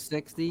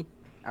 160. Yeah.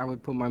 I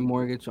would put my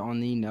mortgage on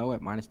the no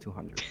at minus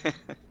 200.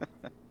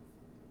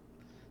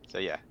 So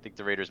yeah, I think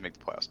the Raiders make the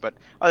playoffs. But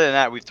other than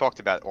that, we've talked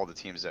about all the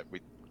teams that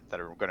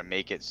are going to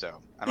make it. So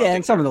I don't think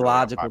and some of the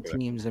logical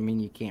teams. I mean,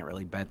 you can't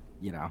really bet.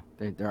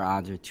 Their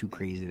odds are too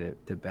crazy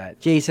to bet.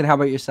 Jason, how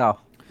about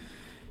yourself?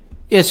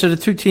 Yeah, so the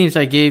two teams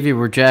I gave you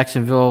were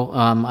Jacksonville.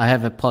 I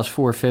have it plus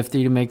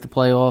 450 to make the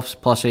playoffs,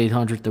 plus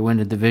 800 to win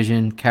the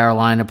division.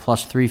 Carolina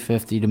plus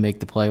 350 to make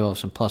the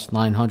playoffs, and plus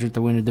 900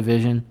 to win the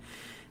division.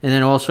 And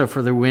then also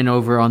for the win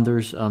over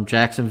unders,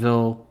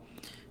 Jacksonville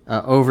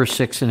over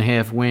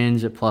 6.5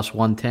 wins at plus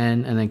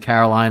 110, and then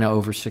Carolina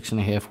over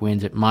 6.5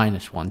 wins at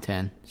minus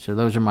 110. So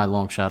those are my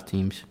long shot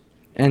teams.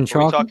 And Are we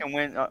Chalky?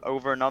 talking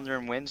over and under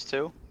in wins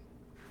too?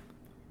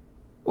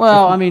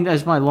 Well, I mean,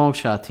 as my long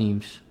shot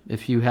teams,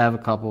 if you have a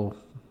couple.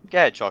 Go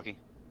ahead, Chalky.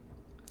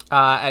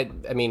 I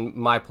mean,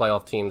 my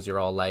playoff teams you're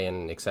all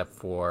laying except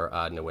for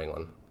New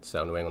England.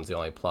 So New England's the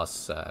only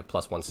plus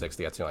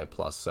 160. That's the only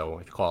plus. So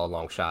if you call it a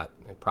long shot,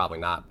 probably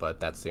not. But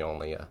that's the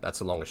only that's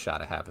the longest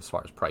shot I have as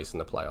far as price in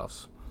the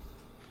playoffs.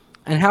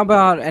 And how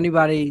about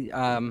anybody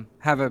have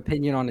an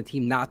opinion on a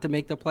team not to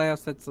make the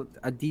playoffs? That's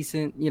a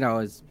decent,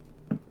 as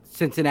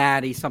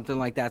Cincinnati, something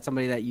like that.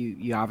 Somebody that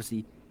you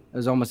obviously it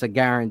was almost a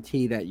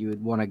guarantee that you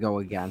would want to go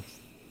against.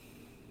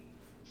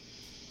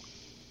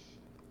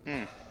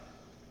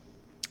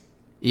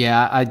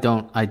 Yeah, I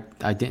don't. I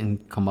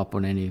didn't come up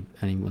with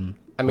anyone.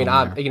 I mean,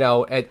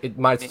 it's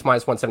minus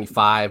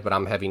 175, but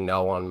I'm heavy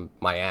no on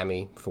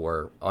Miami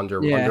for under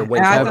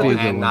win total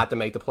and not to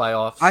make the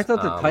playoffs. I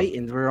thought the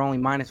Titans were only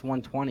minus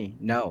 120.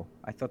 No,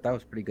 I thought that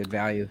was pretty good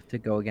value to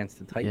go against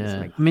the Titans.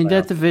 Yeah, I mean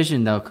that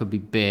division though could be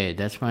bad.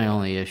 That's my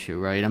only issue,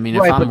 right? I mean,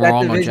 if I'm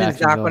wrong on Jacksonville, that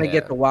division's not going to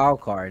get the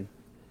wild card.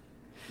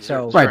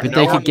 So right, but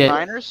they could get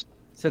Niners.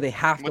 So they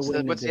have to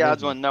win. What's the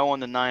odds on no on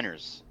the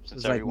Niners?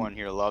 Since everyone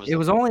here loves them. It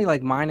was only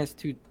like minus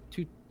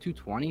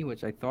 220,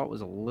 which I thought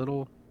was a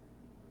little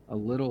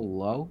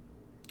low.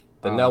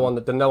 The no on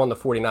the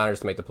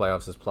 49ers to make the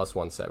playoffs is plus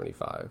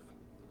 175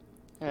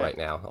 right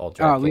now. All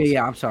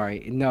yeah, I'm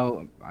sorry.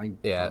 No,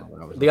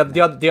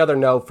 the other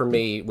no for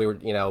me, we were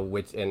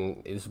which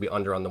and this would be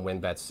under on the win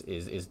bets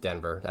is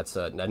Denver. That's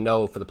a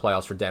no for the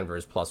playoffs for Denver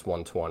is plus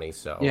 120.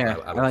 So yeah,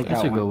 I like that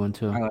one. Good one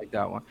too. I like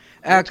that one.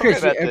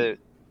 Chris, about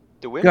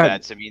the win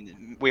bets. I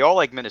mean, we all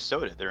like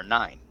Minnesota. There are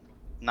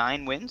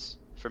nine wins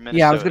for Minnesota.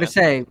 Yeah, I was gonna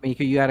say,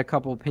 Mika, you had a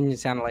couple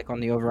opinions sounded like on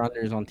the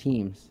over/unders on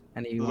teams.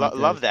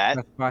 Love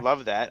that.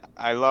 Love that.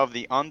 I love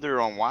the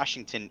under on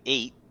Washington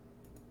 8.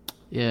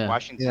 Yeah,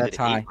 Washington's at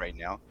 8 right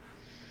now.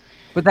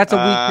 But that's a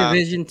weak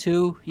division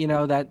too.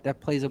 That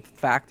plays a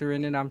factor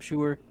in it. I'm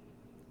sure.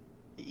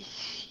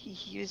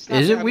 Is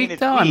it weak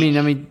though? I mean,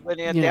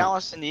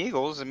 Dallas and the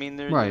Eagles. I mean,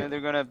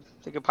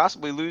 they could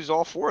possibly lose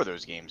all 4 of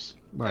those games.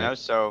 Right.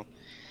 So.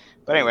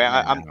 But anyway,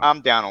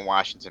 I'm down on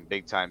Washington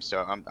big time.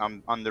 So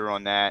I'm under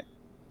on that.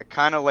 I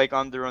kind of like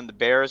under on the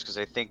Bears because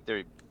I think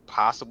they're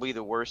possibly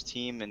the worst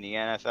team in the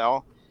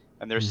NFL,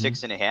 and they're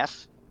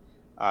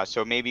 6.5.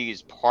 So maybe you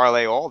just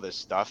parlay all this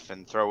stuff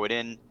and throw it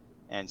in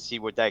and see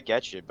what that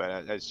gets you.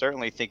 But I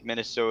certainly think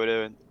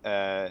Minnesota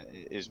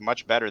is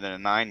much better than a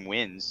 9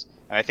 wins,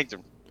 and I think the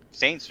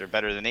Saints are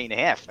better than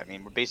 8.5. I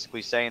mean, we're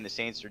basically saying the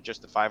Saints are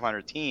just a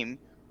 500 team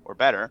or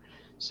better.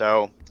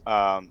 So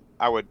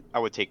I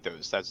would take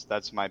those.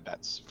 That's my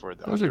bets for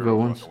the. Those are good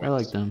ones. I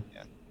like them.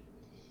 Yeah.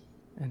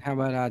 And how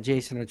about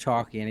Jason or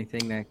Chalky?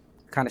 Anything that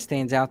kind of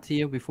stands out to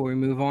you before we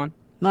move on?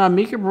 No,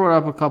 Mika brought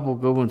up a couple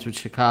of good ones with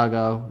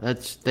Chicago.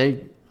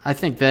 I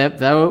think that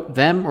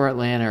them or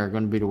Atlanta are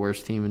going to be the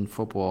worst team in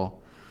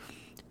football.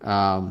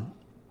 I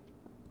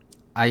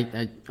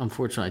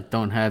unfortunately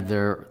don't have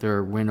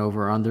their win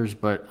over unders,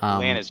 but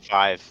Atlanta's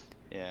 5.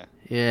 Yeah.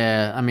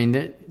 Yeah, I mean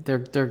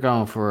they're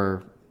going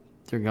for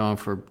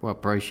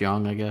what, Bryce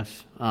Young, I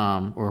guess,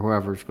 or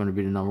whoever's going to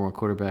be the number 1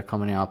 quarterback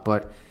coming out.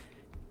 But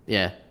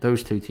yeah,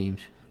 those 2 teams.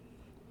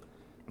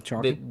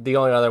 The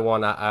only other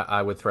one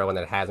I would throw in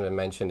that hasn't been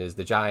mentioned is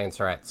the Giants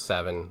are at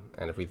 7,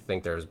 and if we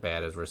think they're as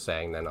bad as we're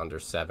saying, then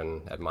under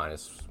 7 at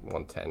minus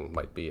 110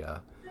 might be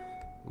a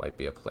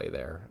play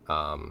there.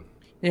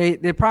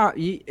 They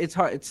probably it's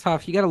hard. It's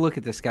tough. You got to look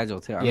at the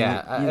schedule too.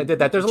 I did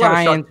that. There's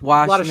Giants, a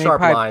lot of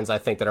sharp lines I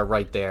think that are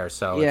right there.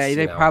 So yeah,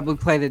 they probably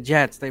play the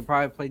Jets. They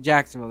probably play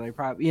Jacksonville. They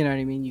probably, you know what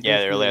I mean.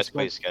 Their last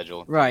place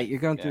schedule. Right, you're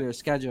going through their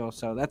schedule,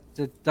 so that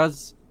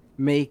does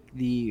make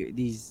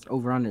these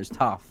over/unders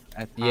tough.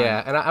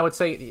 Yeah, and I would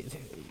say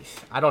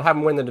I don't have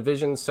them win the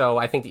division, so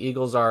I think the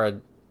Eagles are a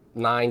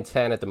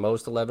 9-10 at the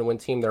most 11-win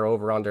team. They're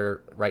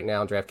over/under right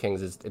now.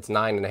 DraftKings it's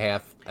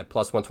 9.5 at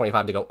plus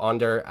 125 to go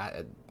under.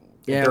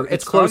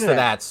 It's close to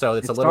that, so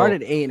it's a little.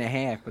 It started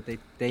 8.5, but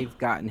they've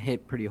gotten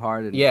hit pretty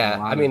hard.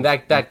 I mean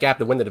that gap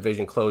to win the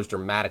division closed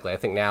dramatically. I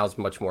think now is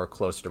much more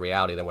close to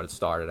reality than what it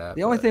started at.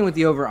 The only thing with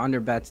the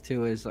over/under bets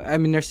too is, I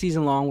mean, they're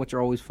season long, which are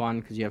always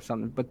fun because you have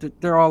something, but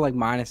they're all like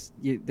minus.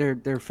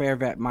 They're fair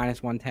bet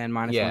minus 110,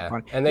 minus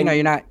 120. And then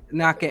you're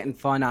not getting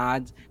fun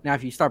odds. Now,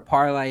 if you start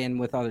parlaying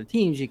with other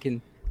teams, you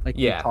can.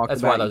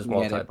 That's why those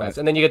multi-bets.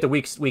 And then you get to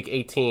week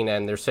 18,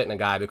 and they're sitting a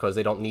guy because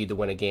they don't need to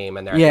win a game,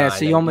 and they're at 9,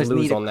 so you almost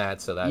lose need on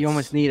that. So you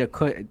almost need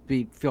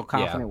feel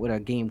confident with a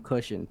game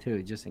cushion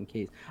too, just in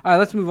case. All right,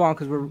 let's move on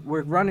because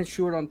we're running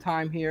short on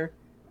time here.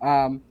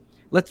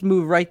 Let's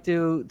move right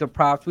to the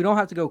props. We don't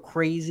have to go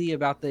crazy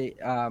about the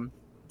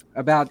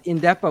about in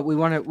depth, but we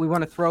want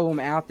to throw them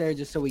out there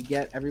just so we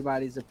get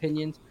everybody's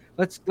opinions.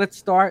 Let's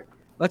start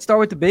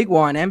with the big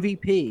one,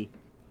 MVP.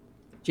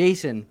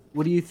 Jason,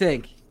 what do you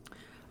think?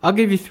 I'll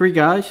give you 3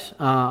 guys.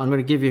 I'm going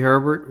to give you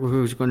Herbert,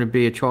 who's going to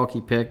be a chalky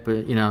pick,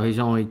 but he's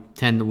only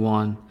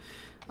 10-1.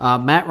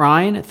 Matt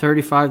Ryan at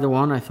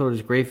 35-1, I thought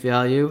was great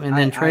value, and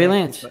then Trey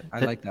Lance. I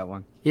like that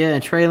one. Yeah,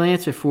 and Trey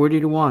Lance at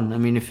 40-1. I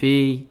mean, if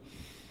he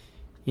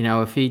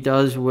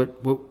does what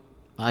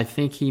I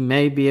think he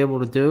may be able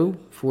to do,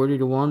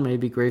 40-1 may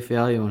be great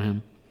value on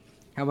him.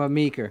 How about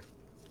Meeker?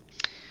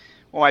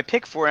 Well, my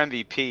pick for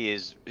MVP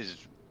is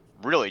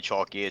really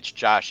chalky. It's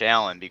Josh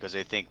Allen because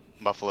I think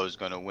Buffalo's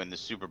going to win the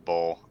Super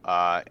Bowl.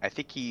 I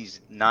think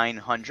he's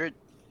 900,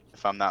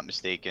 if I'm not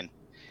mistaken.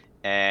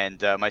 And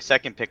my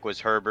second pick was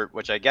Herbert,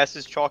 which I guess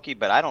is chalky,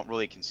 but I don't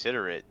really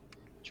consider it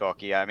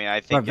chalky. I mean,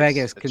 I think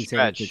Vegas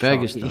considers it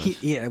Vegas chalky.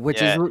 does. Yeah,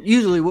 which is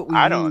usually what we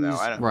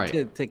use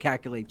right. to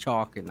calculate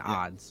chalk and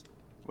odds.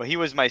 Well, he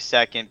was my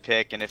second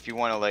pick, and if you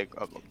want to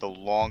the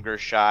longer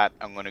shot,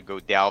 I'm going to go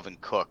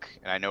Dalvin Cook.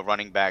 And I know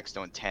running backs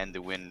don't tend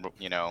to win,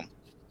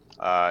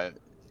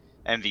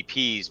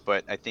 MVPs,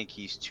 but I think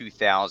he's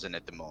 2,000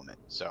 at the moment.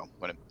 So I'm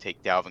going to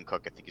take Dalvin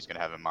Cook. I think he's going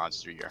to have a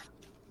monster year.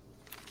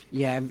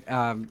 Yeah,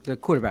 the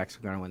quarterbacks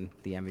are going to win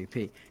the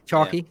MVP.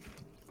 Chalky?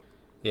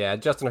 Yeah,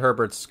 Justin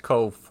Herbert's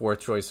fourth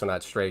choice, so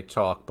not straight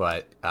chalk,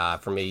 but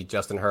for me,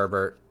 Justin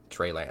Herbert,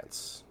 Trey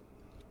Lance.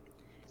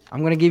 I'm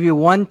going to give you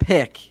one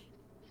pick.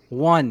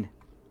 One.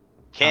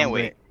 Can't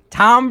wait.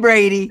 Tom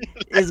Brady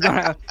is going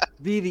to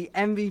be the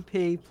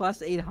MVP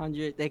plus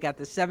 800. They got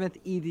the seventh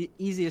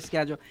easiest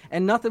schedule.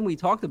 And nothing we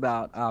talked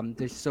about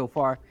this so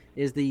far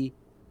is the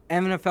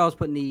NFL is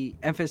putting the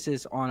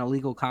emphasis on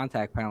illegal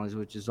contact penalties,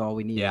 which is all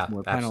we need. Yeah,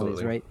 more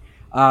penalties, absolutely.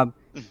 right?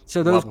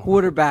 So those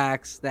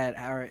quarterbacks that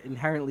are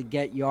inherently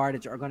get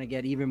yardage are going to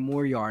get even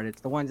more yardage.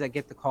 The ones that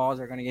get the calls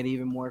are going to get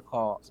even more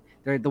calls.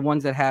 They're the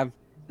ones that have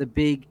the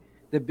big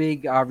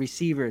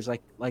receivers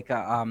like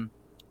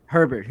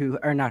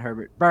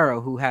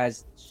Burrow, who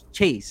has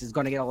Chase, is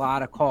going to get a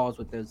lot of calls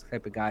with those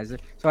type of guys.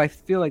 So I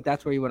feel like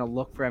that's where you want to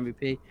look for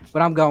MVP.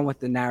 But I'm going with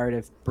the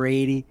narrative,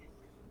 Brady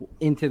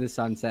into the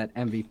sunset,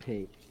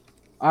 MVP.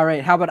 All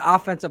right, how about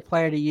Offensive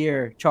Player of the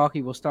Year?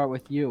 Chalky, we'll start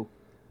with you.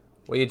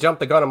 Well, you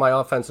jumped the gun on my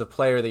Offensive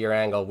Player of the Year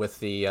angle with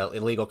the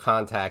illegal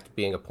contact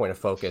being a point of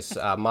focus.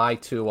 My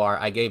two are,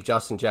 I gave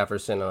Justin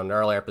Jefferson on an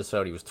earlier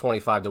episode. He was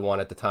 25-1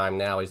 at the time.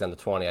 Now he's down to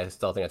 20. I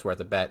still think it's worth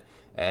a bet.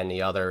 And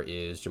the other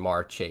is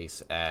Jamar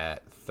Chase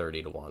at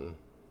 30-1.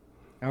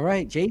 All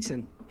right,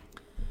 Jason.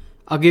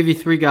 I'll give you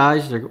three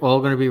guys. They're all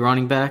going to be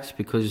running backs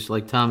because,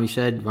 like Tommy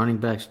said, running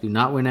backs do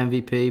not win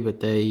MVP, but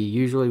they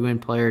usually win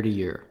Player of the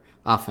Year,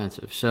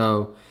 offensive.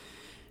 So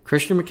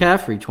Christian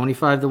McCaffrey,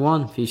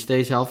 25-1. If he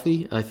stays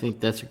healthy, I think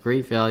that's a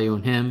great value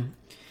on him.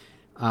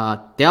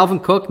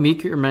 Dalvin Cook,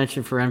 Meeker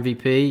mentioned for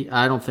MVP.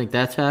 I don't think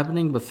that's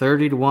happening, but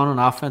 30-1 on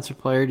Offensive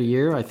Player of the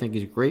Year, I think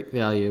is great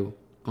value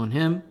on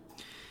him.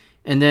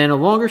 And then a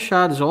longer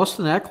shot is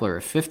Austin Eckler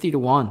at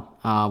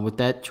 50-1 with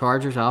that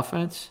Chargers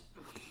offense.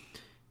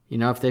 You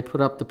know, if they put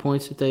up the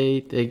points that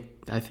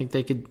I think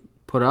they could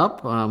put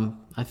up,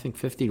 I think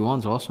 50-1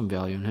 is awesome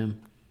value on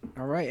him.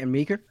 All right, and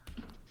Meeker?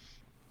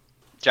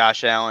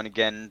 Josh Allen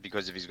again,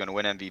 because if he's going to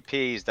win MVP,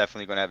 he's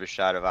definitely going to have a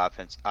shot of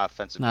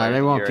offensive. No,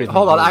 they won't.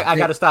 Hold on, I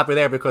got to stop you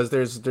there because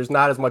there's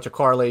not as much a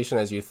correlation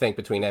as you think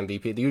between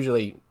MVP.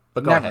 Usually,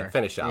 but go ahead,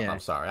 finish up. Yeah. I'm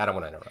sorry, I don't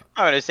want to interrupt.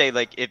 I'm going to say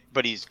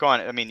but he's gone.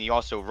 I mean, he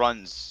also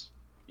runs,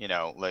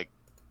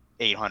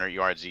 800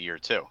 yards a year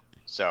too.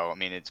 So I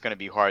mean, it's going to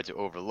be hard to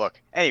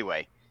overlook.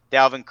 Anyway,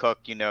 Dalvin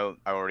Cook, I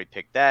already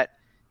picked that.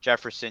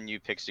 Jefferson,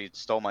 you picked, so you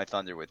stole my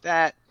thunder with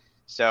that.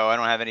 So I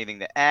don't have anything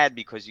to add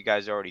because you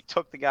guys already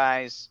took the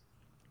guys.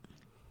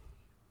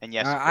 And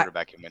yes, the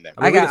quarterback can win that.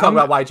 We can talk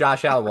about why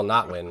Josh Allen will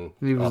not win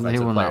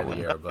Offensive Player of the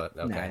Year, but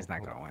okay. Nah, he's not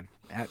going to win.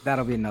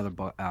 That'll be another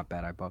bet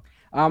I book.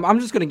 I'm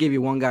just going to give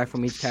you one guy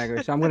from each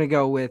category. So I'm going to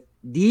go with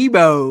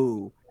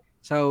Debo.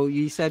 So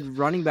you said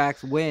running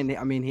backs win.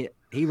 I mean,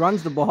 he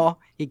runs the ball.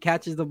 He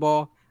catches the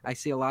ball. I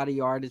see a lot of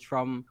yardage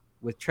from him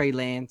with Trey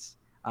Lance.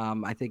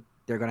 I think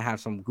they're going to have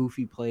some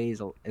goofy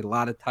plays, a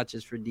lot of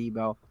touches for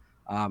Debo.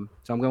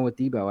 So I'm going with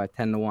Debo at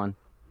 10-1.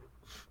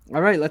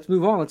 All right, let's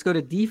move on. Let's go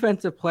to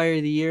Defensive Player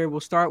of the Year. We'll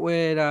start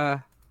with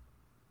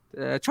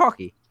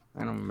Chalky.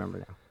 I don't remember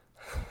now.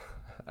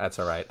 That's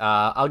all right.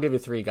 I'll give you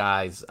three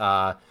guys.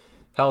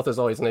 Health is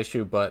always an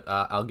issue, but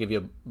I'll give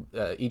you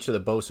each of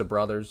the Bosa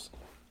brothers.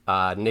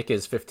 Nick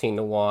is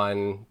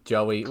 15-1.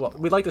 Joey, well,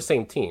 we like the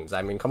same teams.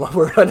 I mean, come on,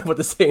 we're running with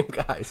the same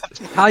guys.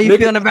 How are you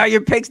feeling about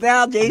your picks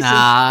now, Jason?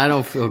 Nah, I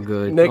don't feel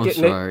good. I'm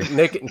sorry.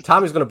 Nick,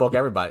 Tommy's going to book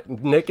everybody.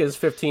 Nick is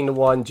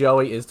 15-1.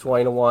 Joey is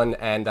 20-1,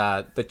 and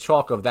the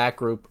chalk of that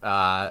group,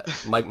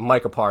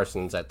 Micah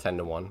Parsons at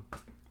 10-1.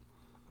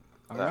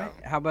 All right.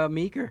 How about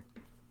Meeker?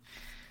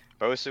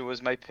 Bosa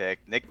was my pick.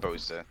 Nick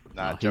Bosa,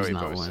 not Joey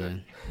Bosa.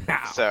 Winning.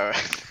 So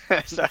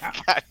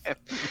I got him.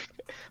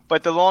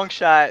 But the long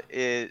shot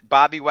is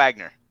Bobby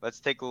Wagner. Let's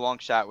take a long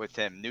shot with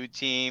him. New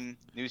team,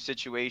 new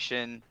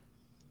situation.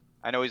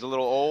 I know he's a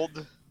little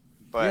old,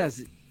 but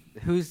yes.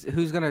 Who's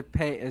going to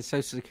pay? Is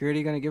Social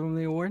Security going to give him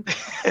the award?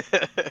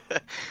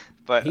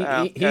 But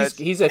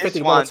he's at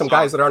 51 with some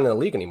guys that aren't in the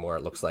league anymore.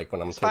 It looks like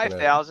when I'm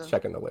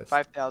checking the list.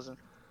 5,000.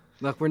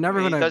 Look, we're never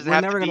I mean, he gonna doesn't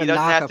have to be- he doesn't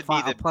knock have a,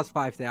 to be a plus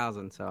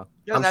 5,000. So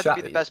He doesn't I'm have to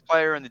be the shocked. best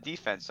player in the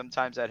defense.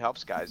 Sometimes that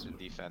helps guys in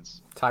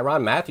defense.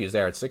 Tyrann Matthews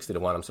there at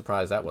 60-1. I'm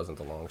surprised that wasn't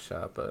a long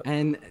shot, but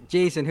and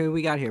Jason, who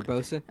we got here?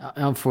 Bosa.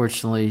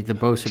 Unfortunately, the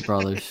Bosa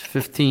brothers,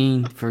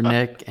 15 for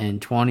Nick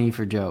and 20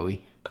 for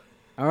Joey.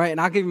 All right,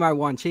 and I'll give you my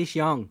one, Chase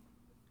Young,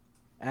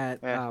 at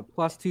Yeah.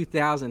 plus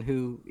 2,000.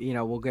 Who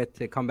will get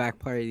to comeback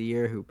player of the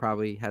year. Who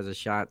probably has a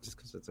shot just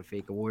because it's a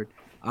fake award.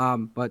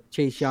 But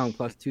Chase Young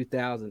plus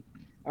 2,000.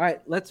 All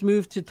right, let's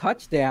move to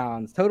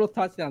touchdowns. Total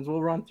touchdowns.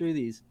 We'll run through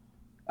these.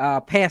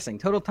 Passing.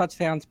 Total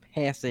touchdowns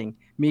passing.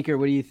 Meeker,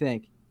 what do you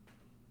think?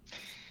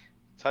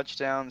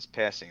 Touchdowns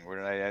passing.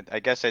 I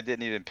guess I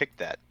didn't even pick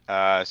that.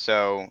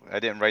 So I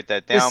didn't write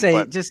that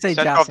down. Just say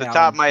Just Josh off the Allen.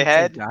 top of my Just say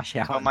head. Josh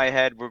On Allen. my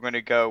head, we're going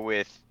to go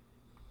with.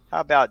 How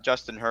about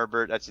Justin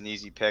Herbert? That's an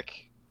easy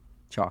pick.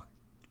 Chalk.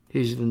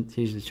 He's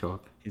the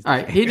chalk. He's All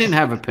right, he didn't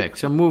have a pick,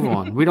 so move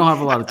on. We don't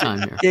have a lot of time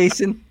here.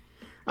 Jason.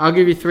 I'll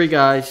give you three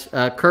guys.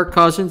 Kirk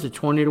Cousins at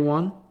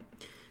 20-1,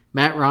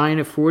 Matt Ryan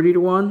at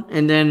 40-1,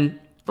 and then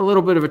a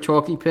little bit of a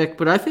chalky pick,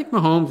 but I think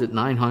Mahomes at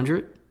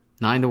 900,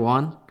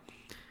 9-1.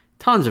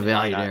 Tons of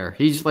value there.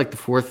 He's like the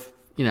fourth.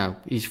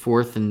 He's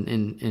fourth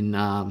in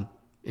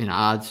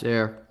odds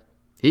there.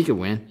 He could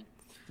win.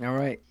 All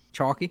right,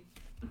 Chalky.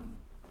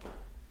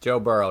 Joe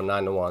Burrow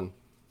 9-1.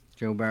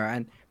 Joe Burrow.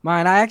 And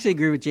mine, I actually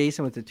agree with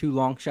Jason with the two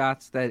long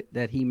shots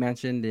that he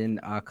mentioned in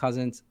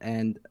Cousins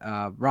and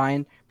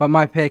Ryan. But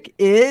my pick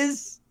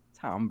is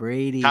Tom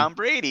Brady. Tom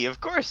Brady, of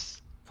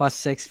course. Plus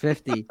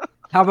 650.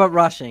 How about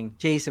rushing?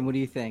 Jason, what do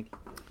you think?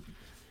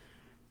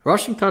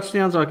 Rushing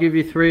touchdowns, I'll give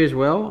you three as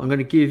well. I'm going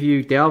to give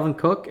you Dalvin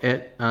Cook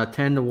at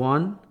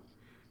 10-1.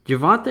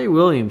 Javonte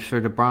Williams for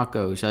the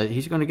Broncos.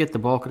 He's going to get the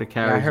bulk of the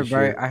carries.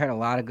 I heard a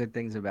lot of good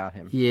things about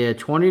him. Yeah,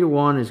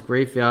 20-1 is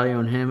great value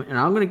on him. And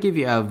I'm going to give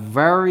you a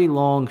very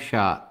long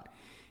shot.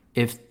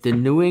 If the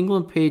New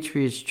England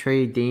Patriots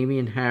trade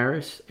Damian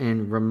Harris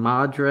and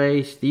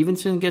Ramondre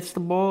Stevenson gets the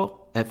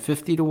ball at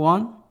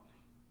 50-1,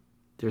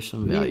 there's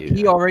some value.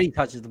 He already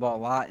touches the ball a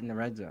lot in the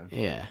red zone.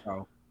 Yeah.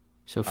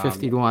 So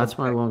 50-1, that's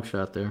my long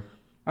shot there.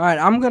 all right,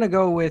 I'm going to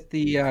go with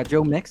the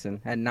Joe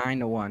Mixon at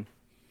 9-1.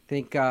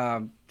 Think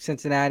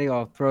Cincinnati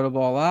will throw the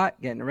ball a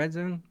lot, get in the red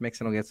zone.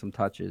 Mixon will get some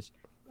touches.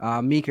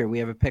 Meeker, we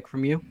have a pick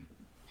from you.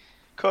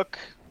 Cook,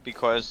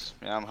 because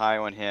I'm high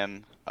on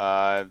him.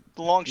 The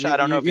long shot, I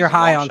don't know if you're he's a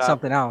high long on shot.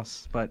 something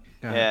else, but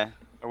Yeah,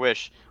 I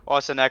wish.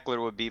 Austin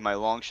Eckler would be my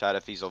long shot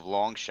if he's a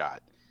long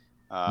shot.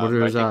 What are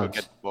but his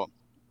odds?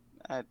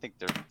 I think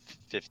they're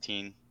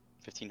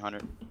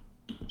 1,500,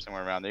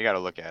 somewhere around there. You got to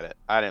look at it.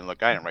 I didn't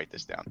write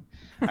this down.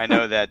 I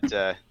know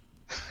that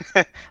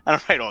I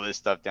don't write all this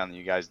stuff down that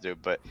you guys do,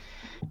 but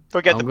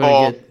they'll get the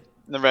ball in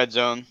the red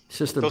zone.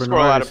 Sister They'll score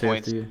a lot of Bernardus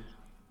points. after you.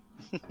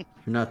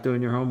 You're not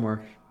doing your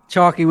homework.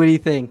 Chalky, what do you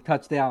think?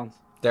 Touchdowns.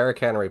 Derrick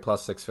Henry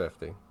plus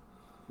 650.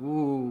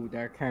 Ooh,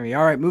 Derrick Henry.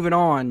 All right, moving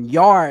on.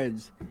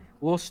 Yards.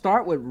 We'll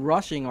start with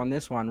rushing on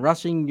this one.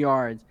 Rushing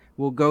yards.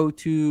 We'll go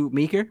to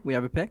Meeker. We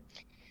have a pick.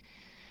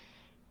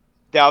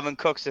 Dalvin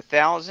Cook's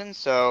 1,000,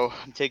 so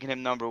I'm taking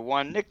him number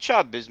one. Nick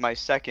Chubb is my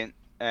second,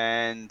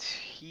 and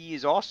he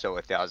is also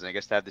 1,000. I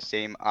guess they have the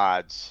same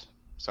odds,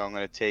 so I'm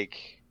going to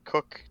take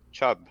Cook,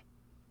 Chubb.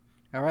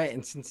 All right,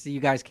 and since you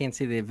guys can't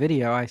see the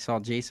video, I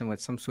saw Jason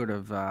with some sort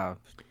of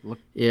look.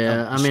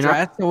 Yeah, I mean,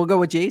 stress, so we'll go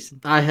with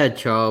Jason. I had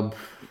Chubb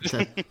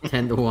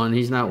 10-1.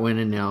 He's not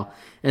winning now.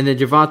 And then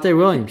Javonte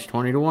Williams,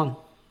 20-1.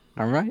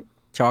 All right,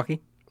 Chalky.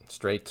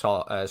 Straight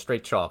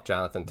chalk,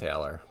 Jonathan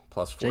Taylor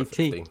plus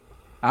 450.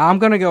 I'm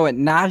going to go with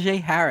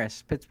Najee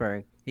Harris,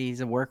 Pittsburgh.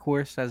 He's a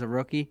workhorse as a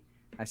rookie.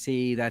 I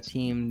see that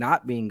team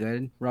not being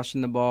good,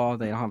 rushing the ball.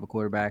 They don't have a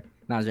quarterback.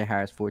 Najee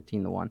Harris,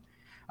 14-1.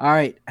 All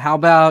right, how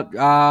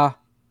about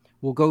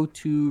we'll go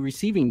to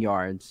receiving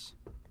yards.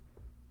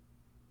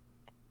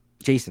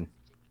 Jason.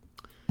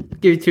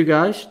 Give you two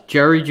guys.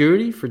 Jerry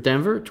Jeudy for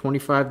Denver,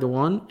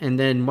 25-1. And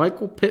then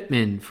Michael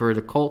Pittman for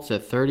the Colts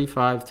at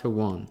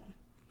 35-1.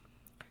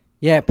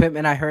 Yeah,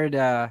 Pittman, I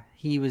heard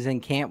he was in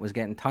camp, was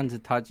getting tons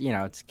of touch.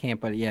 It's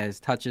camp, but yeah, his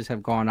touches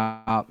have gone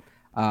up.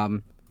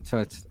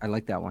 So I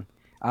like that one.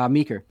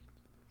 Meeker.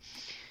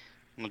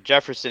 Well,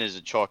 Jefferson is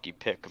a chalky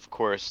pick, of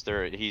course.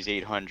 He's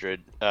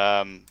 800.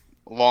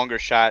 Longer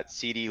shot,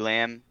 CeeDee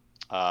Lamb,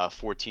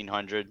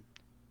 1,400.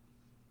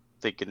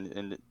 Thinking,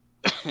 and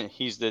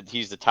he's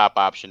the top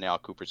option now.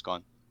 Cooper's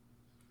gone.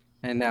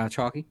 And now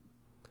Chalky.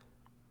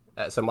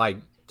 So my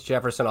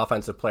Jefferson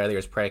offensive player of the year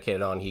is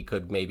predicated on he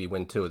could maybe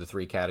win 2 of the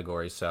 3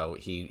 categories, so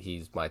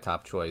he's my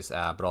top choice.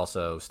 But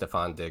also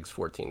Stephon Diggs,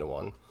 14-1.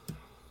 All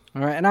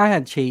right, and I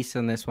had Chase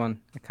on this one.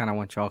 I kind of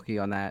went Chalky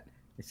on that.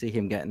 I see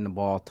him getting the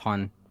ball a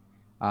ton.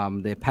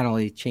 The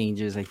penalty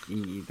changes, they're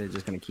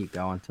just going to keep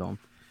going to him.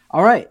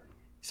 All right,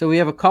 so we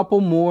have a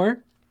couple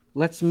more.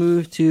 Let's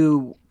move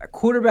to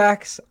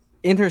quarterbacks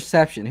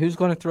interception. Who's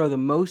going to throw the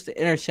most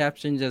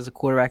interceptions as a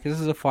quarterback? This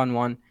is a fun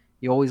one.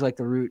 You always like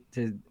to root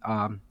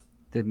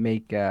to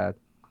make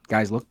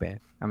guys look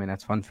bad. I mean,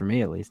 that's fun for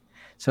me at least.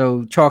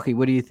 So, Chalky,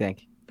 what do you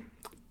think?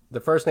 The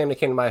first name that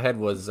came to my head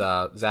was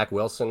Zach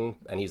Wilson,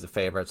 and he's the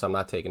favorite, so I'm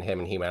not taking him,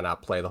 and he might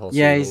not play the whole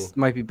Yeah, season. he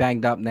might be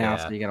banged up now,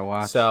 Yeah. so you got to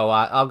watch. So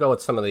I'll go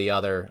with some of the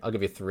other. I'll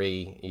give you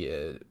three: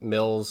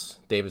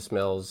 Davis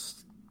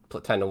Mills,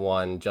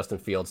 10-1; Justin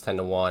Fields,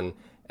 10-1,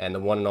 and the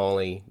one and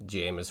only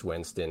Jameis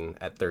Winston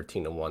at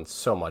 13-1.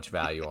 So much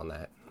value on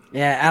that.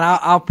 Yeah, and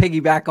I'll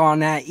piggyback on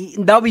that.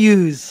 Eating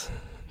W's.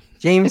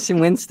 Jameson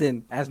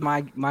Winston as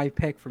my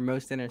pick for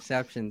most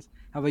interceptions.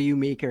 How about you,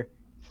 Meeker?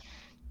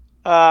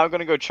 I'm going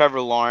to go Trevor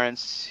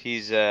Lawrence.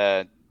 He's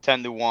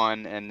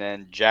 10-1, and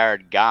then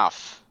Jared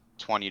Goff,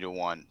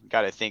 20-1.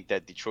 Got to think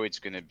that Detroit's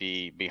going to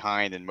be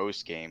behind in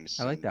most games.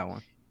 I like that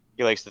one.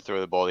 He likes to throw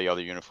the ball the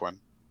other uniform.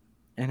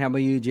 And how about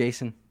you,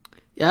 Jason?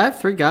 Yeah, I have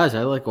three guys.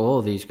 I like all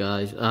of these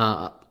guys.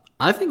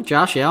 I think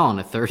Josh Allen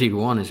at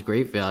 30-1 is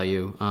great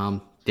value.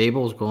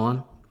 Dable's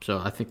gone, so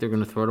I think they're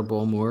going to throw the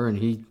ball more, and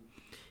he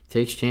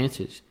takes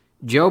chances.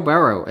 Joe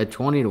Burrow at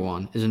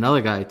 20-1 is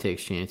another guy who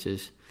takes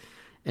chances.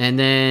 And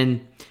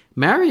then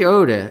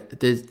Mariota,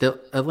 the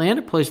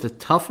Atlanta plays the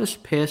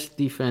toughest pass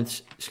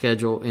defense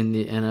schedule in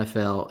the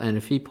NFL, and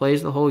if he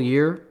plays the whole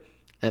year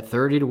at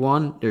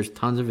 30-1, there's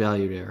tons of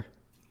value there.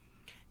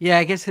 Yeah,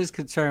 I guess his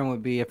concern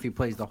would be if he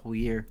plays the whole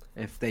year,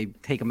 if they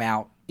take him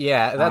out.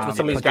 Yeah, that's what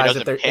some of these guys,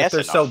 if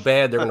they're so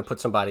bad, they're going to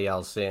put somebody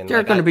else in.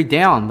 They're going to be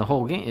down the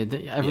whole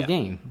game, every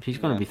game. He's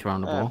going to be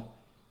throwing the ball.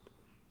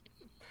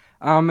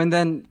 And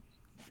then,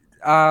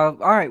 all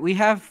right, we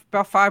have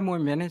about 5 more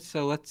minutes,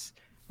 so let's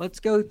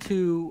go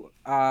to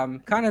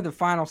kind of the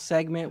final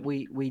segment.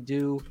 We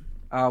do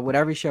what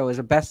every show is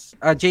a best.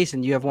 Jason,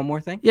 do you have one more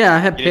thing? Yeah, I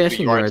have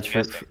passing yards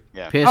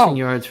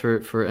for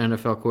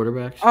NFL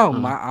quarterbacks. Oh,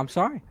 I'm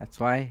sorry. That's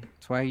why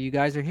you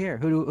guys are here.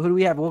 Who do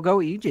we have? We'll go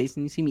with you,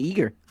 Jason. You seem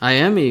eager. I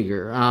am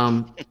eager.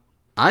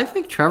 I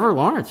think Trevor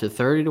Lawrence at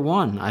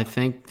 30-1. I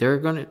think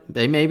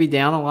they may be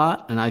down a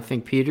lot, and I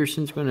think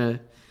Peterson's gonna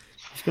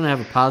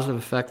have a positive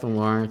effect on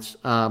Lawrence.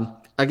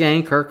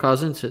 Again, Kirk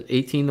Cousins at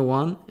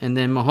 18-1, and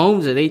then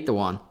Mahomes at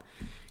 8-1.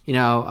 You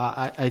know,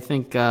 I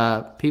think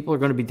people are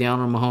going to be down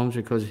on Mahomes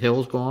because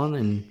Hill's gone,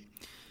 and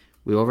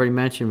we already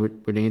mentioned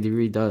what Andy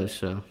Reid does.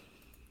 So,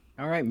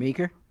 all right,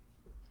 Meeker.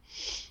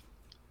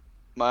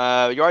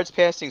 Yards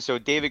passing. So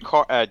Derek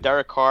Carr,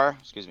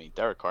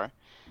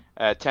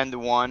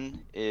 10-1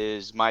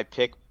 is my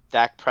pick.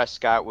 Dak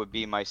Prescott would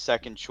be my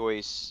second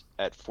choice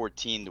at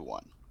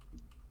 14-1.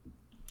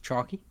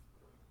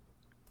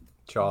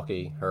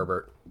 Chalky,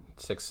 Herbert,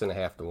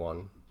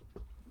 6.5-1.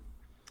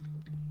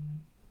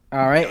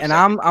 All right, and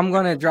I'm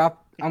gonna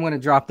drop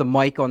the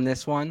mic on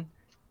this one.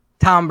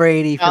 Tom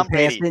Brady for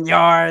passing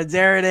yards.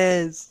 There it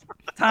is.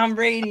 Tom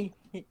Brady.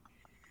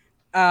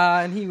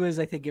 And he was,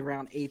 I think,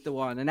 around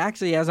 8-1. And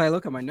actually, as I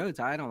look at my notes,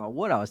 I don't know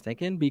what I was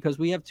thinking because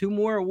we have 2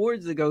 more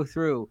awards to go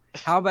through.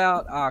 How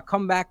about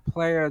comeback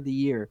player of the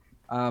year?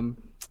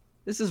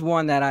 This is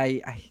one that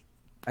I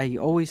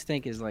always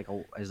think is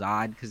is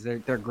odd because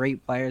they're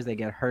great players. They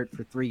get hurt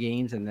for 3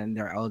 games and then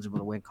they're eligible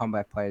to win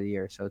comeback player of the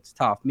year. So it's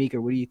tough. Meeker,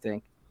 what do you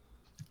think?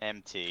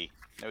 MT,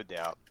 no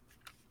doubt.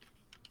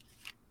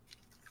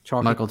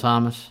 Michael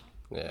Thomas.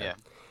 Yeah.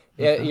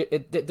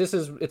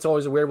 It's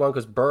always a weird one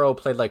because Burrow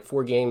played like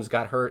 4 games,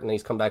 got hurt, and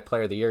he's comeback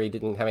player of the year. He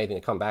didn't have anything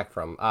to come back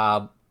from.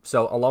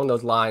 So along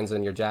those lines,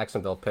 in your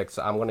Jacksonville picks,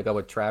 I'm going to go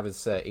with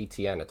Travis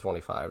Etienne at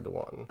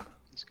 25-1.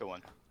 That's a good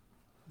one.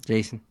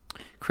 Jason.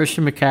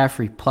 Christian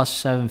McCaffrey plus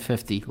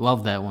 750.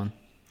 Love that one.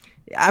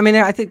 I mean,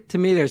 I think to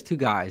me there's 2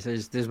 guys.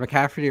 There's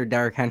McCaffrey or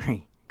Derrick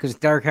Henry because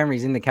Derrick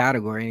Henry's in the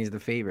category and he's the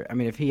favorite. I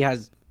mean, if he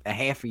has a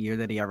half a year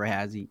that he ever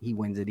has, he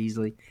wins it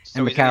easily.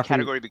 So he's in the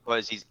category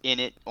because he's in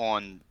it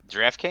on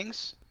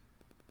DraftKings?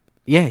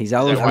 Yeah, he's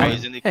eligible.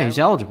 He's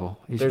eligible.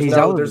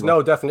 There's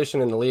no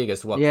definition in the league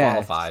as to what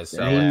qualifies.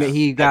 So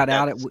he got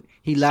out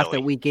he left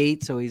at week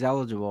 8, so he's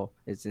eligible.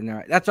 It's in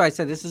there. That's why I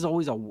said this is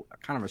always a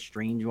kind of a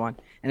strange one,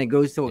 and it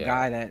goes to a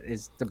guy that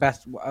is the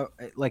best,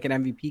 like an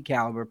MVP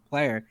caliber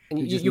player. And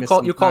you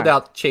called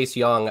out Chase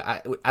Young.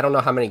 I don't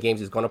know how many games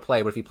he's going to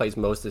play, but if he plays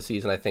most of the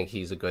season, I think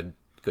he's a good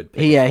pick.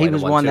 Yeah, he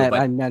was one that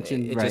I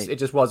mentioned. It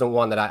just wasn't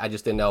one that I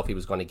just didn't know if he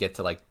was going to get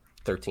to like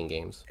 13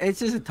 games. It's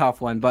just a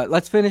tough one, but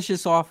let's finish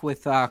this off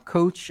with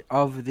Coach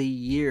of the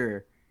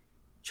Year.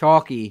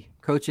 Chalky,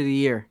 Coach of the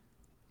Year.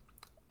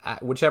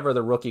 Whichever of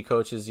the rookie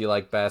coaches you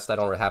like best. I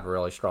don't have a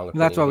really strong opinion.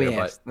 That's what we here,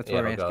 asked. That's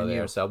what we're asking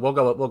you. So we'll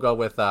go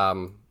with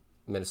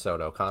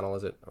Minnesota. O'Connell,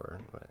 is it?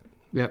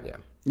 Yeah.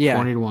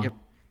 20-1. Yep.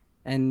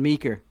 And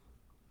Meeker.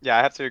 Yeah,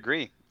 I have to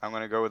agree. I'm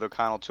going to go with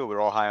O'Connell too. We're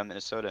all high on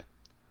Minnesota.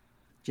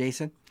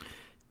 Jason.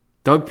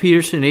 Doug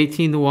Peterson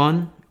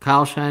 18-1.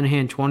 Kyle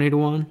Shanahan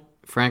 20-1.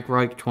 Frank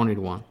Reich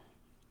 20-1.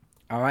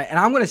 All right, and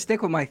I'm going to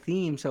stick with my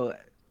theme so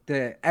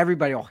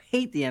everybody will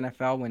hate the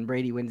NFL when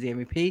Brady wins the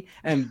MVP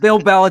and Bill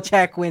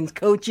Belichick wins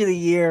Coach of the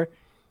Year.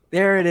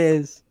 There it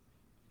is.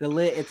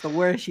 It's the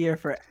worst year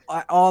for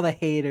all the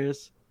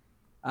haters.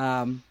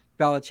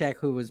 Belichick,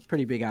 who was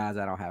pretty big odds,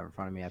 I don't have in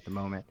front of me at the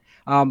moment.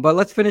 But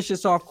let's finish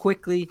this off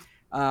quickly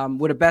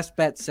with a best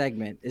bet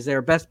segment. Is there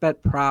a best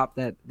bet prop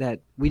that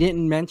we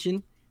didn't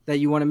mention that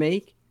you want to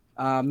make?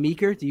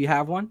 Meeker, do you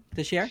have one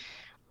to share?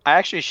 I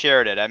actually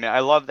shared it. I mean, I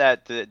love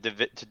that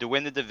to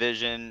win the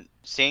division,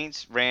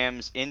 Saints,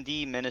 Rams,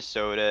 Indy,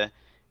 Minnesota.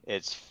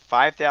 It's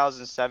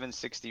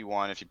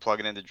 5,761 if you plug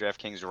it into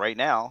DraftKings right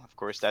now. Of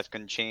course, that's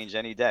going to change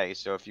any day.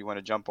 So if you want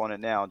to jump on it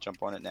now, jump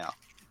on it now.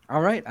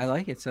 All right, I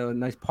like it. So a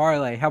nice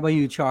parlay. How about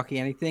you, Chalky?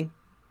 Anything?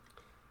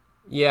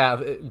 Yeah,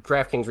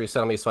 DraftKings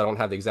resettled me, so I don't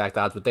have the exact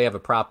odds, but they have a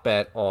prop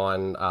bet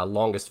on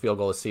longest field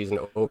goal of the season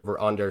over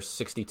under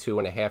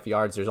 62.5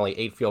 yards. There's only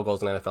 8 field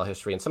goals in NFL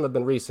history, and some have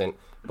been recent,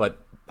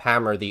 but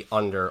hammer the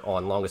under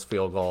on longest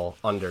field goal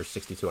under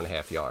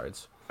 62.5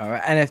 yards. All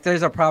right, and if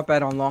there's a prop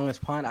bet on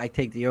longest punt, I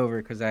take the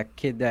over because that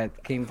kid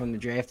that came from the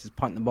draft is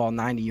punting the ball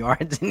 90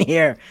 yards in the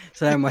air.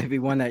 So that might be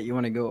one that you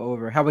want to go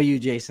over. How about you,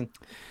 Jason?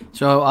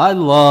 So I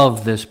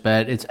love this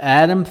bet. It's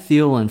Adam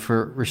Thielen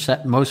for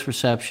most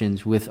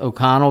receptions, with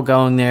O'Connell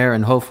going there,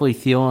 and hopefully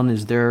Thielen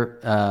is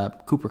their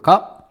Cooper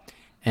Kupp,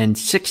 and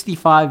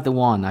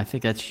 65-1. I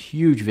think that's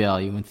huge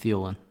value in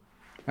Thielen.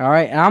 All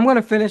right, and I'm going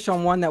to finish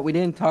on one that we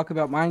didn't talk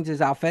about. Mine's is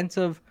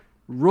offensive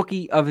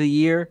rookie of the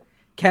year.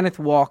 Kenneth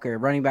Walker,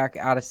 running back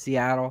out of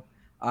Seattle.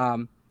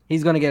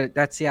 He's going to get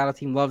that Seattle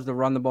team loves to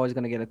run the ball. He's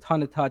going to get a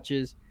ton of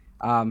touches.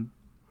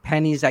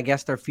 Penny's, I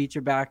guess, their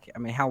feature back. I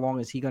mean, how long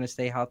is he going to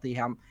stay healthy?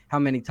 How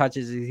many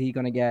touches is he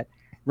going to get?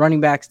 Running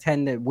backs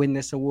tend to win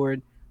this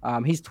award.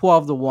 He's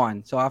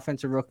 12-1. So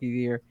offensive rookie of the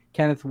year.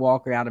 Kenneth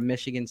Walker out of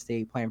Michigan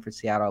State playing for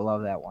Seattle. I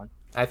love that one.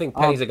 I think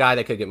Penny's a guy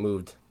that could get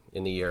moved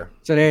in the year.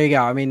 So there you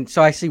go. I mean,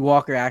 so I see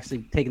Walker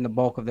actually taking the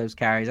bulk of those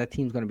carries. That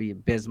team's going to be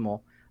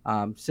abysmal.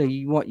 So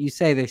you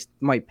say they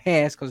might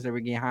pass because they're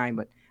behind,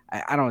 but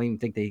I don't even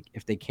think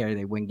if they care,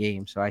 they win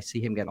games. So I see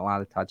him getting a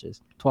lot of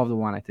touches.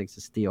 12-1, I think, is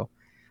a steal.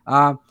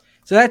 So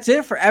that's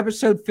it for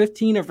episode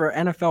 15 of our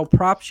NFL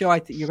prop show.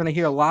 You're going to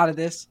hear a lot of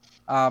this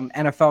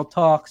NFL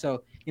talk.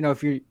 So,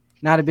 if you're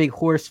not a big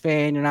horse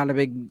fan, you're not a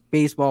big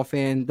baseball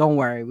fan, don't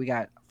worry. We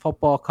got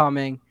football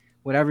coming,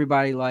 what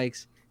everybody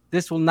likes.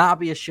 This will not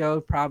be a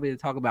show probably to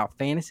talk about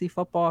fantasy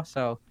football.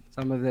 So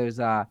some of those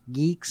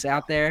geeks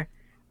out there,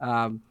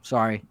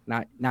 sorry,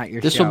 not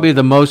your This show. will be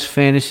the most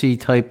fantasy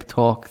type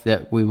talk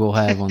that we will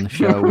have on the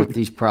show with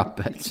these prop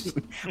bets.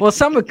 Well,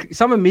 some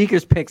of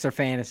Meeker's picks are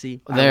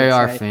fantasy. They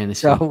are fantasy.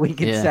 So we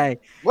can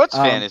say. What's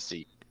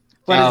fantasy?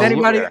 But does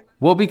anybody?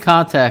 We'll be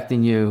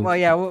contacting you. Well,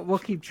 yeah, we'll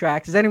keep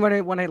track. Does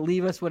anybody want to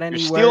leave us with any?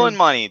 You're stealing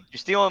money. You're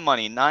stealing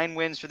money. 9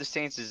 wins for the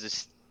Saints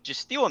is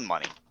just stealing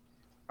money.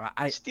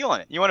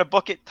 Stealing it. You want to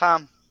book it,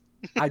 Tom?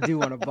 I do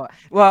want to book.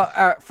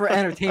 Well, for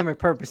entertainment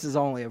purposes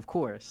only, of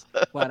course.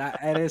 But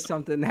it is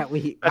something that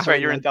we. That's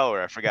right. You're in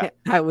Delaware. I forgot.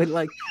 I would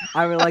like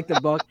the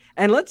book.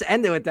 And let's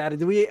end it with that.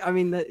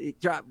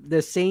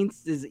 The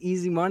Saints is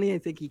easy money. I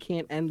think you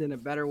can't end in a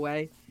better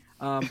way.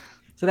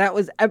 So that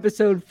was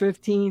episode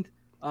 15.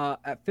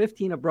 At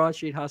 15 of Broad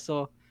Street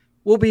Hustle.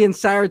 We'll be in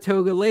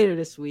Saratoga later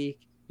this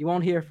week. You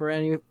won't hear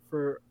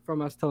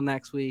from us till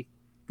next week.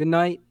 Good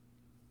night,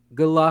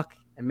 good luck,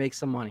 and make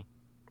some money.